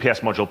goes through the PS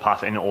module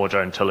path in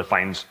order until it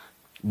finds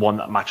one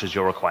that matches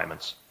your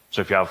requirements.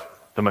 So if you have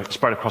them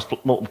spread across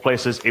multiple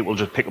places, it will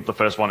just pick up the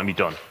first one and be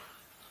done.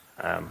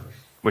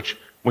 Which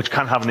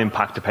can have an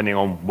impact depending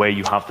on where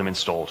you have them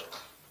installed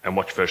and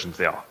which versions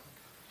they are.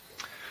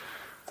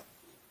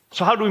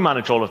 So how do we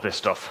manage all of this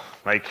stuff?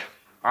 Like,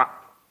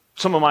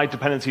 some of my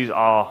dependencies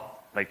are,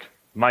 like,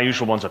 my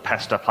usual ones are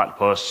Pester,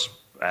 Platypus,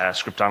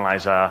 Script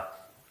Analyzer,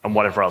 and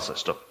whatever else is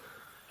stuff.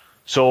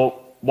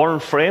 So Warren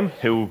Frame,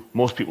 who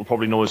most people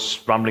probably know as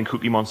Rambling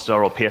Cookie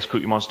Monster or PS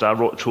Cookie Monster,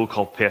 wrote a tool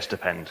called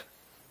psdepend.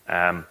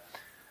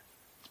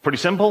 It's pretty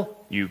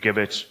simple. You give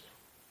it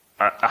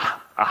a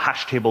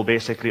hash table,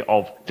 basically,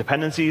 of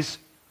dependencies,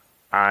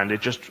 and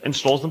it just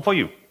installs them for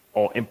you,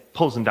 or it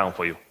pulls them down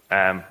for you,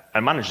 and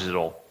manages it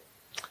all.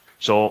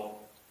 So,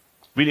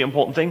 really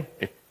important thing,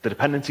 if the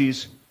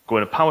dependencies go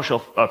in a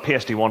PowerShell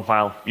PSD1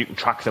 file, you can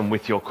track them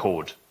with your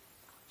code.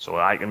 So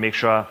I can make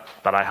sure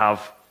that I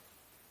have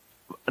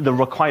the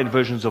required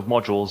versions of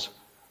modules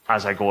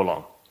as I go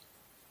along.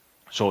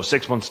 So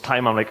 6 months'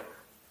 time, I'm like,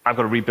 I've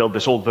got to rebuild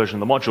this old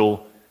version of the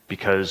module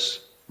because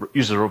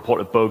users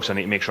reported bugs. I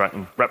need to make sure I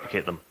can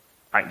replicate them.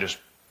 I can just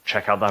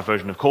check out that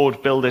version of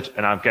code, build it,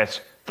 and I'll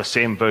get the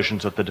same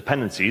versions of the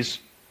dependencies,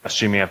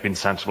 assuming I've been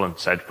sensible and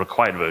said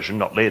required version,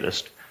 not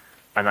latest,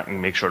 and I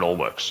can make sure it all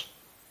works.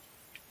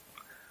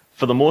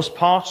 For the most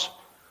part,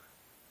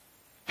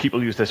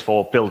 people use this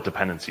for build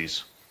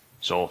dependencies.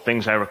 So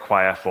things I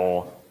require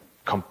for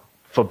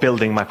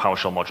building my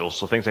PowerShell modules.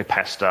 So things like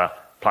Pester,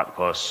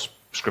 Platypus,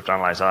 Script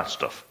Analyzer, that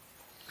stuff.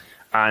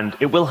 And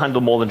it will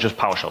handle more than just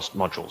PowerShell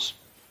modules.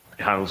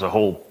 It handles a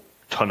whole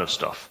ton of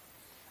stuff.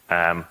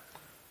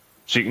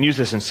 So you can use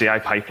this in CI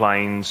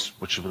pipelines,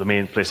 which is the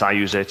main place I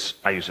use it.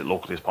 I use it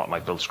locally as part of my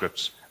build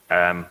scripts.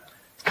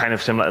 It's kind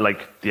of similar to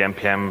like the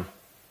NPM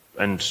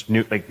and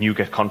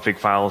NuGet config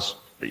files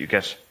that you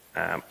get.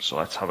 So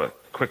let's have a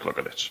quick look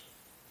at it.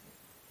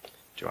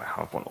 Do I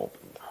have one open?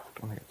 I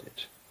don't think I did.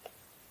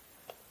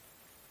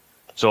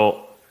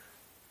 So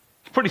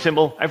it's pretty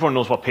simple. Everyone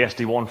knows what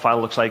PSD1 file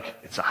looks like.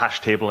 It's a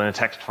hash table in a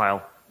text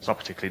file. It's not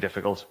particularly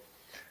difficult.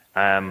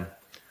 And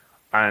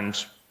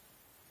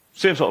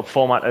same sort of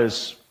format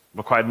as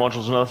required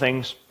modules and other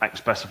things. I can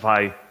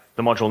specify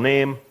the module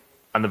name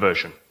and the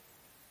version.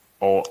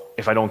 Or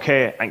if I don't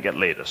care, I can get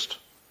latest.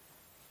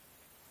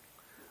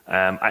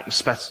 I can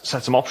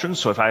set some options.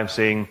 So if I'm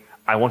saying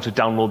I want to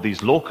download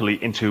these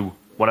locally into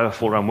whatever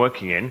folder I'm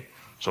working in,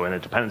 so in a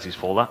dependencies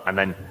folder, and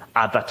then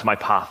add that to my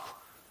path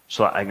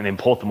so that I can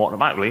import them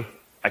automatically,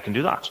 I can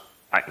do that.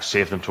 I can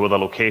save them to other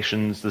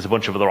locations. There's a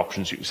bunch of other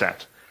options you can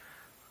set.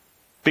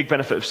 Big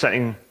benefit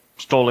of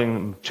installing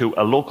them to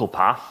a local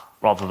path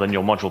rather than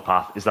your module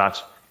path is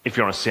that if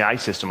you're on a CI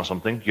system or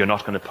something, you're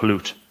not going to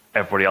pollute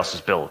everybody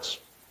else's builds.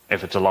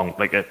 If it's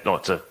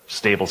it's a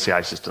stable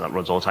CI system that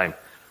runs all the time.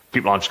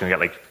 People aren't just going to get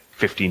like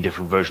 15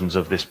 different versions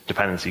of this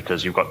dependency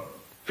because you've got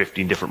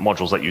 15 different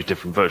modules that use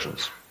different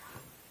versions.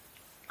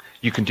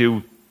 You can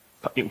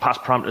pass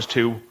parameters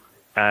to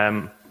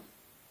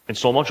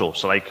install modules.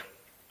 So like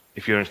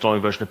if you're installing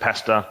a version of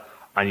Pester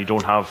and you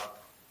don't have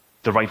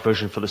the right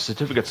version for the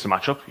certificates to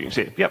match up, you can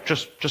say, yep,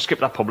 just skip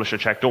that publisher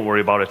check. Don't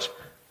worry about it.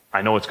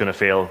 I know it's going to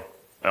fail.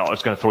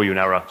 It's going to throw you an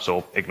error,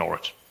 so ignore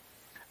it.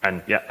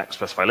 And yeah, I can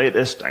specify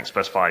latest. I can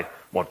specify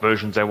what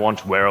versions I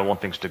want, where I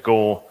want things to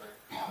go.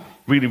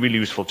 Really, really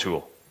useful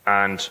tool.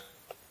 And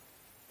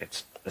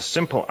it's as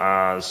simple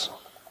as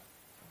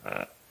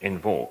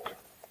invoke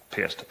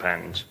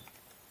psdepend,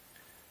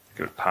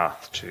 give it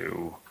path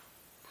to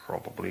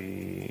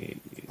probably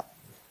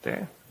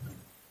there.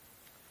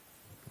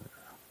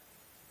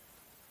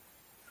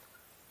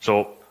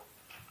 So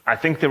I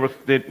think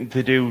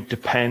they do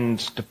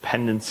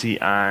dependency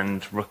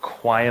and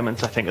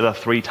requirements. I think there are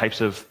 3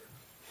 types of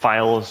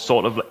files,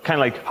 sort of kind of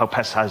like how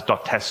Pest has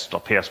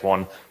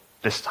 .test.ps1.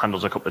 This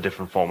handles a couple of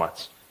different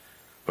formats.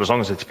 But as long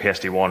as it's a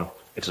PSD1,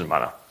 it doesn't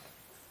matter.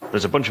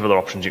 There's a bunch of other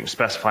options you can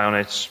specify on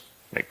it,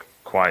 like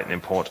quiet and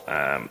import.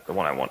 The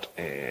one I want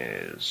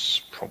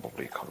is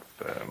probably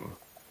confirm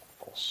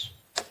false.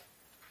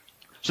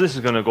 So this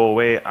is going to go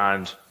away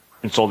and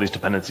install these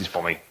dependencies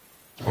for me.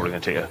 Probably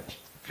going to take a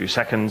few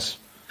seconds.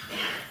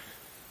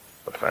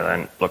 But if I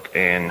then look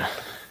in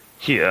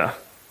here,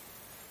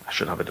 I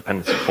should have a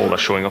dependency folder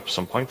showing up at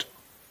some point,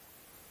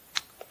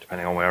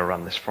 depending on where I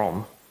ran this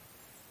from.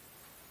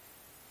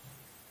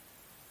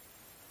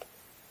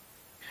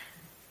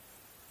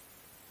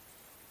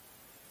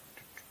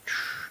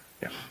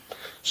 Yeah.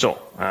 So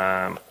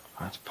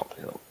let's pop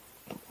it up.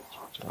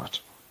 Do that.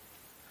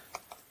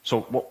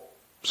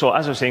 So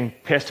as I was saying,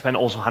 psdepend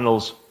also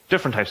handles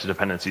different types of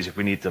dependencies if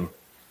we need them.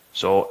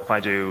 So if I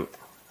do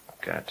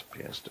get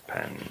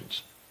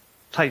psdepend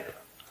type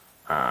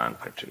and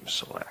pipe to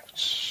select,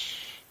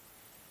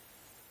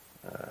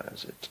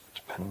 is it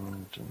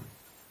dependent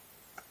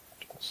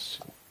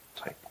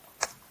type?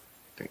 I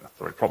think that's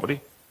the right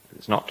property.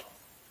 It's not.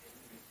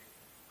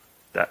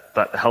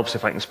 That helps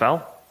if I can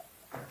spell.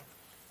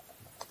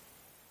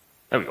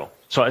 There we go.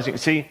 So as you can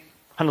see,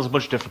 handles a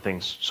bunch of different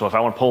things. So if I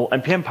want to pull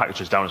NPM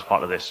packages down as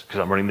part of this, because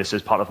I'm running this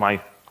as part of my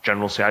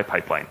general CI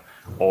pipeline,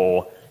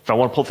 or if I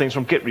want to pull things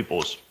from Git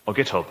repos or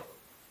GitHub,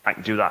 I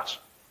can do that.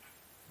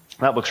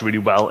 That works really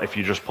well if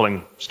you're just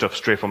pulling stuff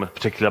straight from a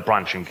particular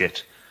branch in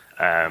Git.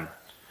 There's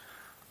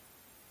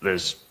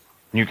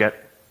NuGet,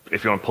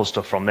 if you want to pull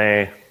stuff from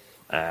there.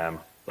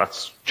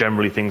 That's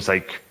generally things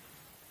like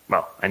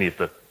well, any of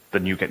the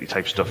NuGet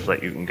type stuff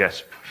that you can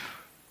get.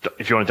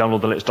 If you want to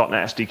download the latest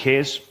 .NET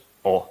SDKs,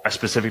 or a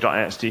specific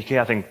 .NET SDK,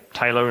 I think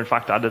Tyler, in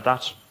fact, added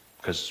that,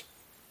 because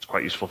it's quite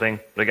a useful thing.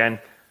 But again,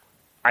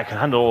 I can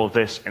handle all of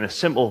this in a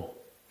simple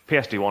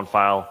PSD1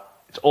 file.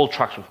 It's all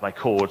tracked with my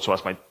code, so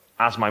as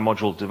my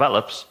module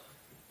develops,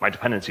 my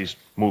dependencies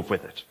move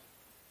with it,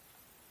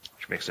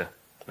 which makes a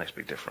nice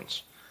big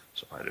difference.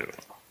 So if I do,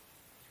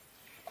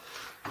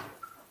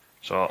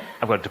 so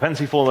I've got a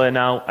dependency folder there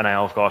now, and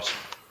I've got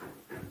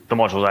the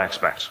modules I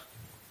expect.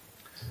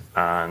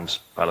 And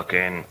if I look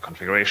in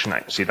configuration, I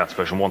can see that's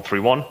version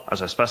 131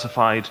 as I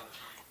specified.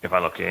 If I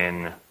look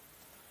in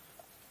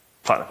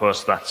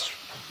Platypus, that's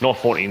not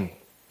 14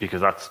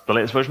 because that's the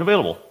latest version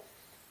available.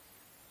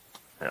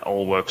 It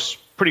all works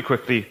pretty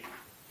quickly,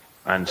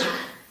 and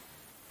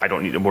I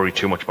don't need to worry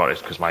too much about it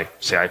because my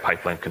CI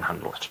pipeline can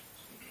handle it.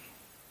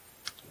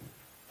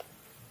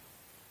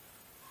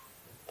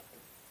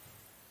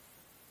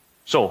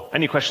 So,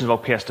 any questions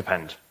about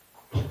ps_depend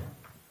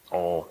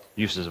or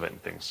uses of it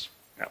and things?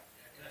 Yeah.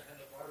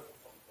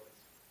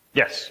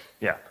 Yes,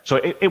 yeah. So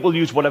it will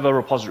use whatever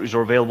repositories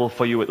are available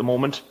for you at the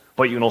moment,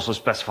 but you can also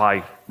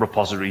specify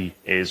repository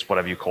is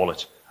whatever you call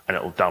it, and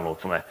it'll download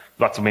from there.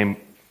 That's the main.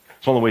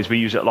 It's one of the ways we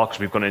use it a lot because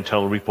we've got an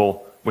internal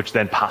repo which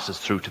then passes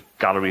through to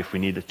Gallery if we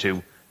need it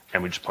to,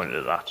 and we just point it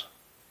at that.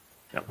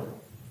 Yeah. Can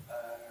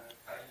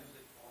I use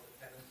it for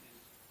dependencies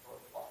for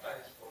offline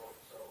store?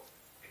 So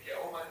I get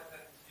all my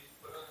dependencies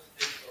put on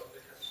a stick of the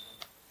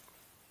customer.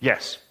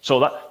 Yes. So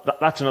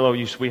that's another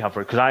use we have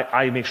for it, because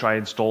I make sure I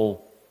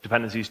install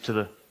dependencies to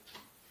the.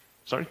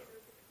 Sorry?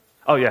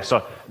 Oh yeah.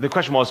 So the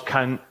question was,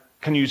 can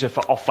you use it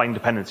for offline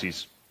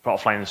dependencies, for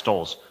offline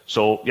installs?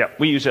 So yeah,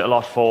 we use it a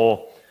lot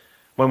for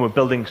when we're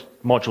building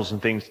modules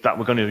and things that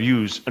we're going to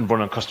use and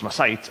run on customer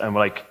sites, and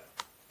we're like,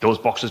 those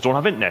boxes don't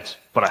have internet,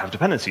 but I have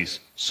dependencies.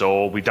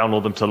 So we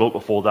download them to the local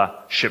folder,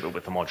 ship it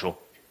with the module.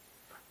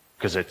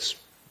 Because it's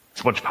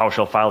a bunch of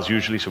PowerShell files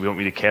usually, so we don't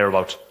really care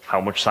about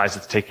how much size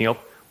it's taking up,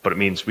 but it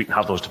means we can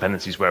have those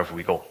dependencies wherever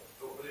we go.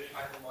 So will it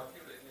find the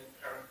module in the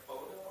current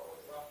folder or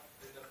is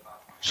that in the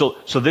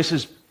path? So this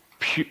is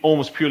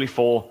almost purely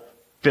for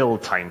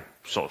build time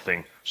sort of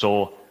thing.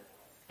 So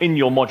in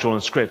your module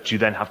and script, you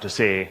then have to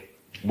say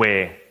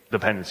where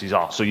dependencies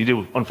are. So you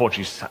do,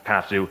 unfortunately, kind of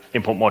have to do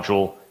import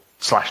module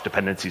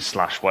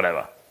 /dependencies/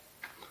 whatever,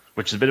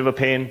 which is a bit of a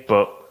pain,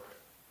 but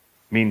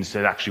means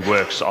it actually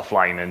works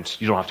offline and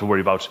you don't have to worry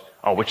about,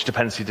 oh, which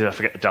dependency did I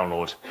forget to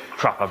download?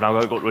 Crap, I've now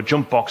got to go to a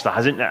jump box that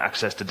has internet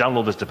access to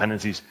download those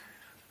dependencies,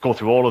 go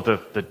through all of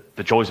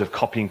the joys of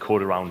copying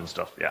code around and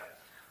stuff, yeah.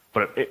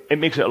 But it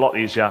makes it a lot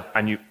easier,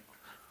 and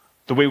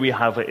the way we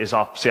have it is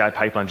our CI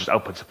pipeline just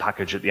outputs a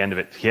package at the end of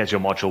it. Here's your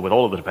module with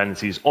all of the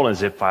dependencies, all in a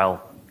zip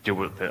file, deal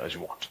with it as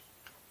you want.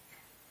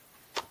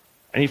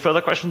 Any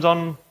further questions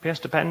on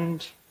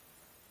ps_depend?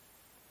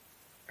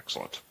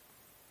 Excellent.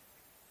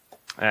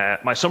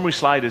 My summary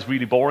slide is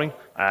really boring.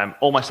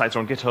 All my slides are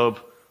on GitHub.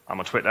 I'm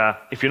on Twitter.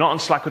 If you're not on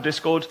Slack or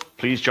Discord,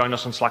 please join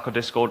us on Slack or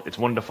Discord. It's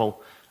wonderful.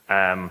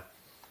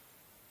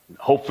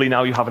 Hopefully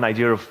now you have an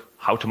idea of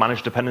how to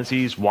manage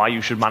dependencies, why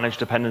you should manage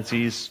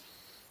dependencies.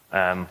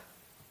 Yeah,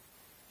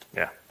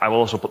 I will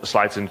also put the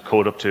slides and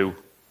code up to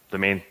the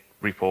main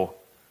repo.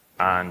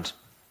 And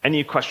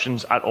any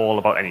questions at all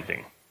about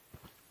anything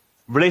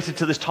related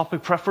to this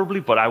topic, preferably,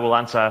 but I will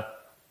answer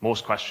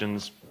most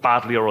questions,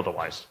 badly or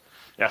otherwise.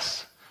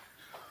 Yes.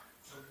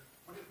 So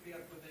would it be a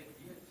good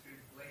idea to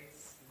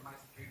replace in my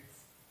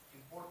scripts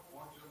import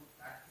module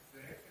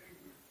Active Directory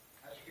with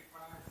HTTP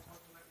module Active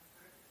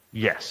Directory?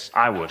 Yes,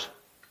 I would,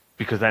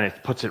 because then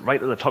it puts it right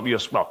at the top of your.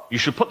 Well, you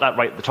should put that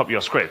right at the top of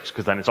your script,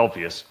 because then it's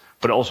obvious.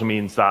 But it also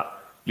means that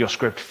your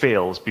script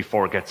fails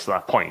before it gets to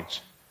that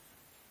point.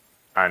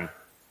 And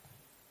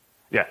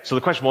yeah, so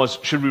the question was,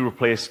 should we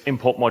replace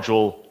import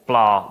module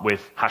blah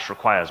with hash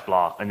requires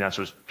blah? And the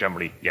answer is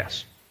generally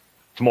yes.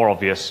 It's more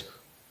obvious.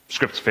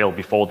 Scripts fail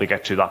before they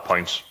get to that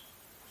point.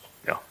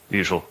 Yeah, the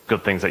usual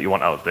good things that you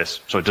want out of this,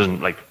 so it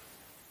doesn't like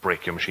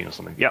break your machine or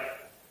something. Yeah.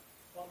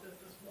 But if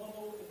this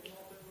model is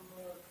not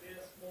in the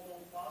PS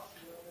model path,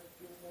 then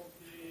it will not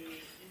be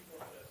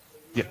imported. So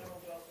you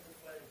cannot just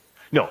replace.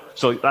 No,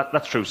 so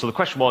that's true. So the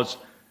question was,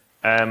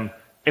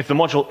 if the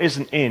module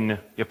isn't in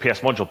your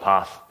PS module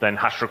path, then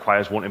hash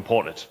requires won't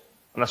import it.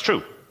 And that's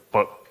true.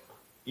 But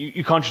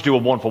you can't just do a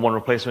one-for-one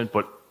replacement,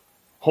 but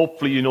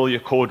hopefully you know your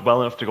code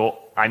well enough to go,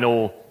 I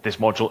know this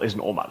module isn't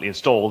automatically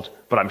installed,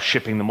 but I'm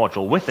shipping the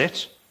module with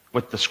it,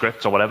 with the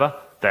scripts or whatever,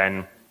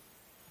 then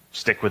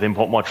stick with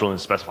import module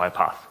and specify a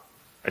path.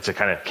 It's a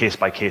kind of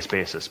case-by-case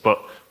basis.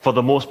 But for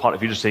the most part,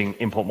 if you're just saying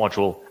import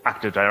module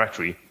Active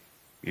Directory,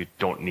 you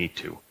don't need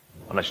to.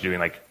 Unless you're doing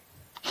like,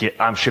 here,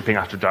 I'm shipping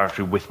Active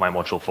Directory with my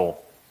module for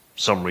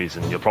some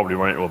reason. You'll probably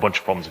run into a bunch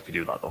of problems if you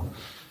do that, though.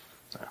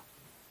 So. If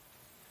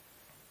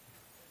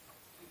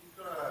you've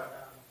got a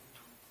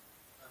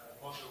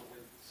module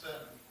with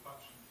certain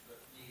functions that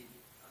need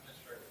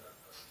administrators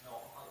that know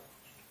other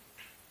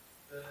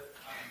functions,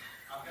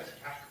 I'm guessing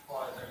hash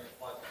requires only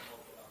applies to the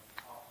module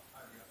and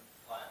only on the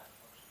client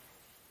function.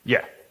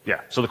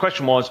 Yeah. So the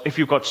question was, if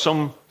you've got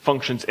some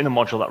functions in a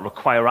module that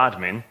require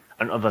admin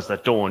and others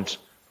that don't,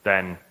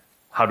 then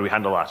how do we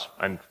handle that?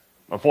 And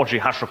unfortunately,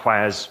 hash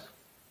requires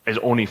is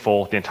only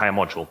for the entire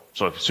module.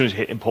 So as soon as you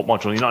hit import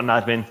module and you're not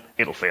an admin,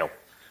 it'll fail.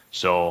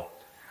 So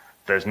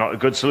there's not a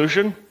good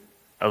solution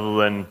other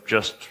than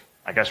just,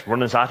 I guess,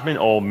 run as admin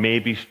or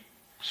maybe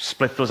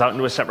split those out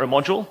into a separate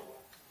module.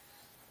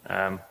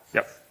 Yep.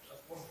 Just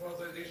one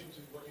further addition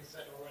to what you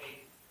said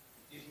already.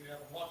 If you have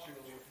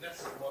modules,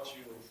 nested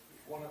modules,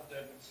 if one of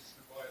them is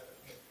required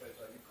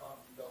administrator, you can't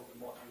load the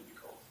module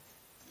because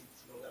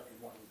it's not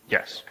everyone.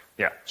 Yes.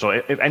 Yeah. So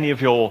if any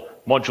of your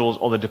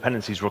modules or the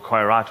dependencies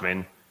require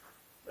admin,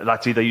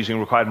 that's either using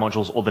required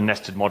modules or the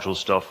nested module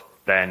stuff,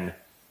 then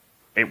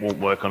it won't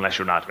work unless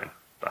you're an admin.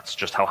 That's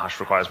just how hash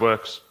requires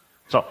works.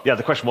 So yeah,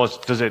 the question was,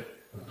 does it,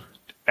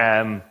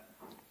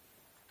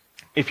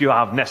 if you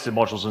have nested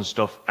modules and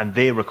stuff and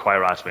they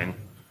require admin,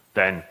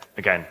 then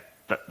again,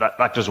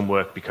 that doesn't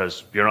work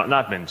because you're not an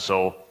admin,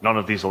 so none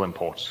of these will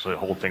import, so the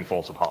whole thing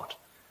falls apart.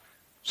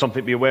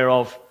 Something to be aware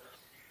of,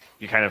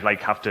 you kind of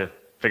like have to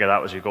figure that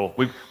out as you go.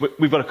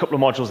 We've got a couple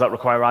of modules that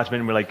require admin,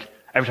 and we're like,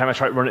 every time I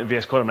try to run it in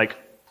VS Code, I'm like,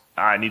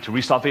 I need to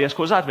restart VS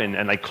Code's admin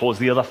and like close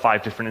the other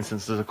 5 different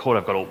instances of code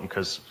I've got open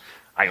because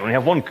I only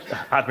have one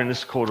admin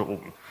this code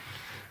open.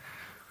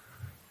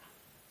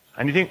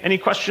 Any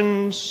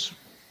questions?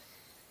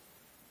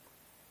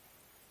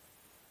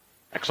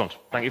 Excellent.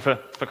 Thank you for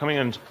coming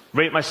and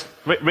rate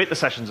the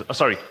sessions. Oh,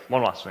 sorry,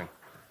 one last thing.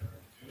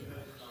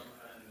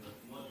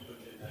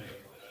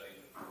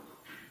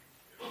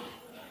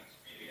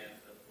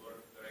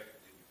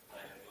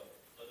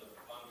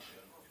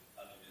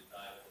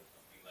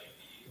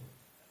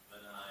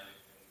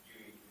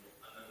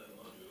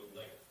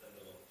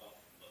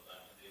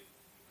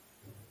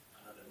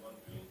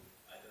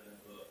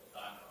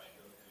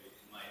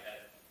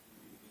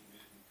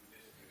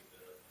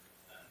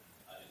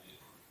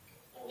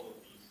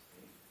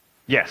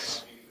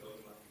 Yes.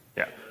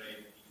 Yeah.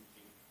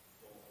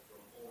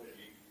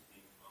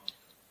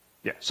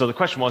 Yeah. So the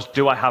question was,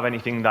 do I have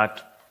anything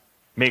that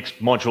makes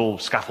module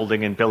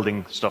scaffolding and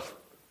building stuff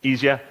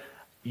easier?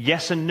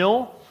 Yes and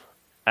no.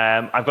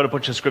 I've got a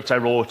bunch of scripts I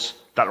wrote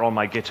that are on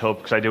my GitHub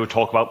because I do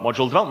talk about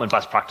module development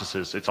best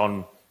practices. It's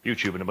on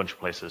YouTube and a bunch of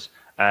places.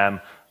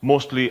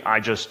 Mostly I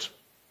just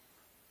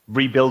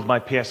rebuild my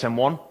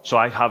PSM1. So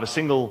I have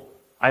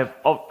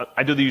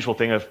I do the usual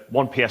thing of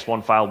one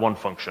PS1 file, one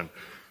function.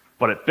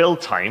 But at build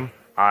time,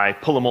 I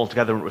pull them all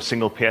together into a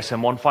single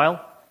PSM1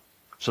 file.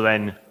 So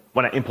then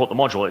when I import the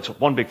module, it's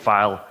one big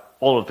file.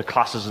 All of the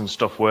classes and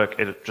stuff work.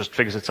 It just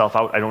figures itself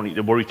out. I don't need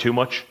to worry too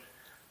much.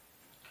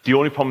 The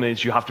only problem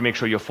is you have to make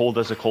sure your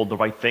folders are called the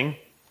right thing.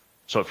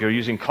 So if you're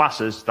using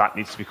classes, that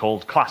needs to be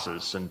called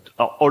classes,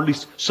 or at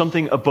least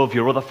something above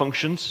your other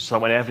functions, so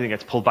that when everything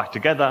gets pulled back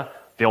together,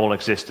 they all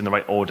exist in the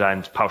right order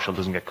and PowerShell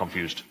doesn't get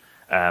confused.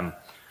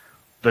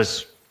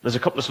 There's a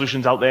couple of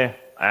solutions out there.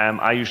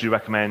 I usually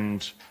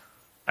recommend...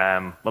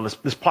 well,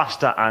 there's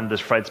Plaster and there's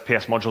Fred's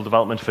PS module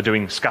development for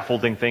doing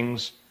scaffolding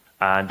things.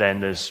 And then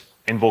there's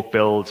Invoke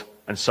Build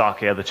and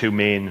Sake are the 2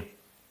 main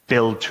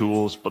build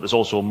tools. But there's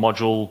also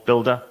Module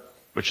Builder,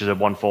 which is a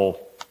one for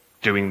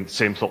doing the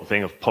same sort of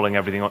thing of pulling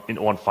everything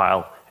into one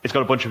file. It's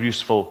got a bunch of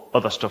useful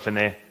other stuff in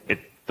there.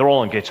 They're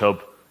all on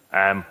GitHub.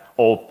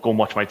 Or go and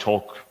watch my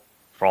talk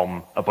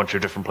from a bunch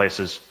of different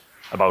places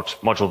about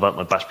module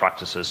development best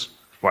practices,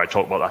 where I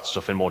talk about that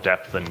stuff in more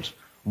depth and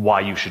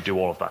why you should do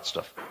all of that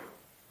stuff.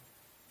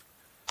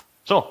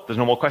 So, if there's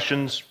no more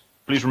questions,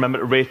 please remember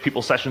to rate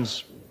people's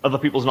sessions. Other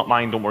people's, not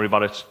mine, don't worry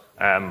about it.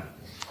 And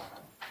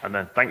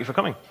then, thank you for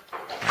coming.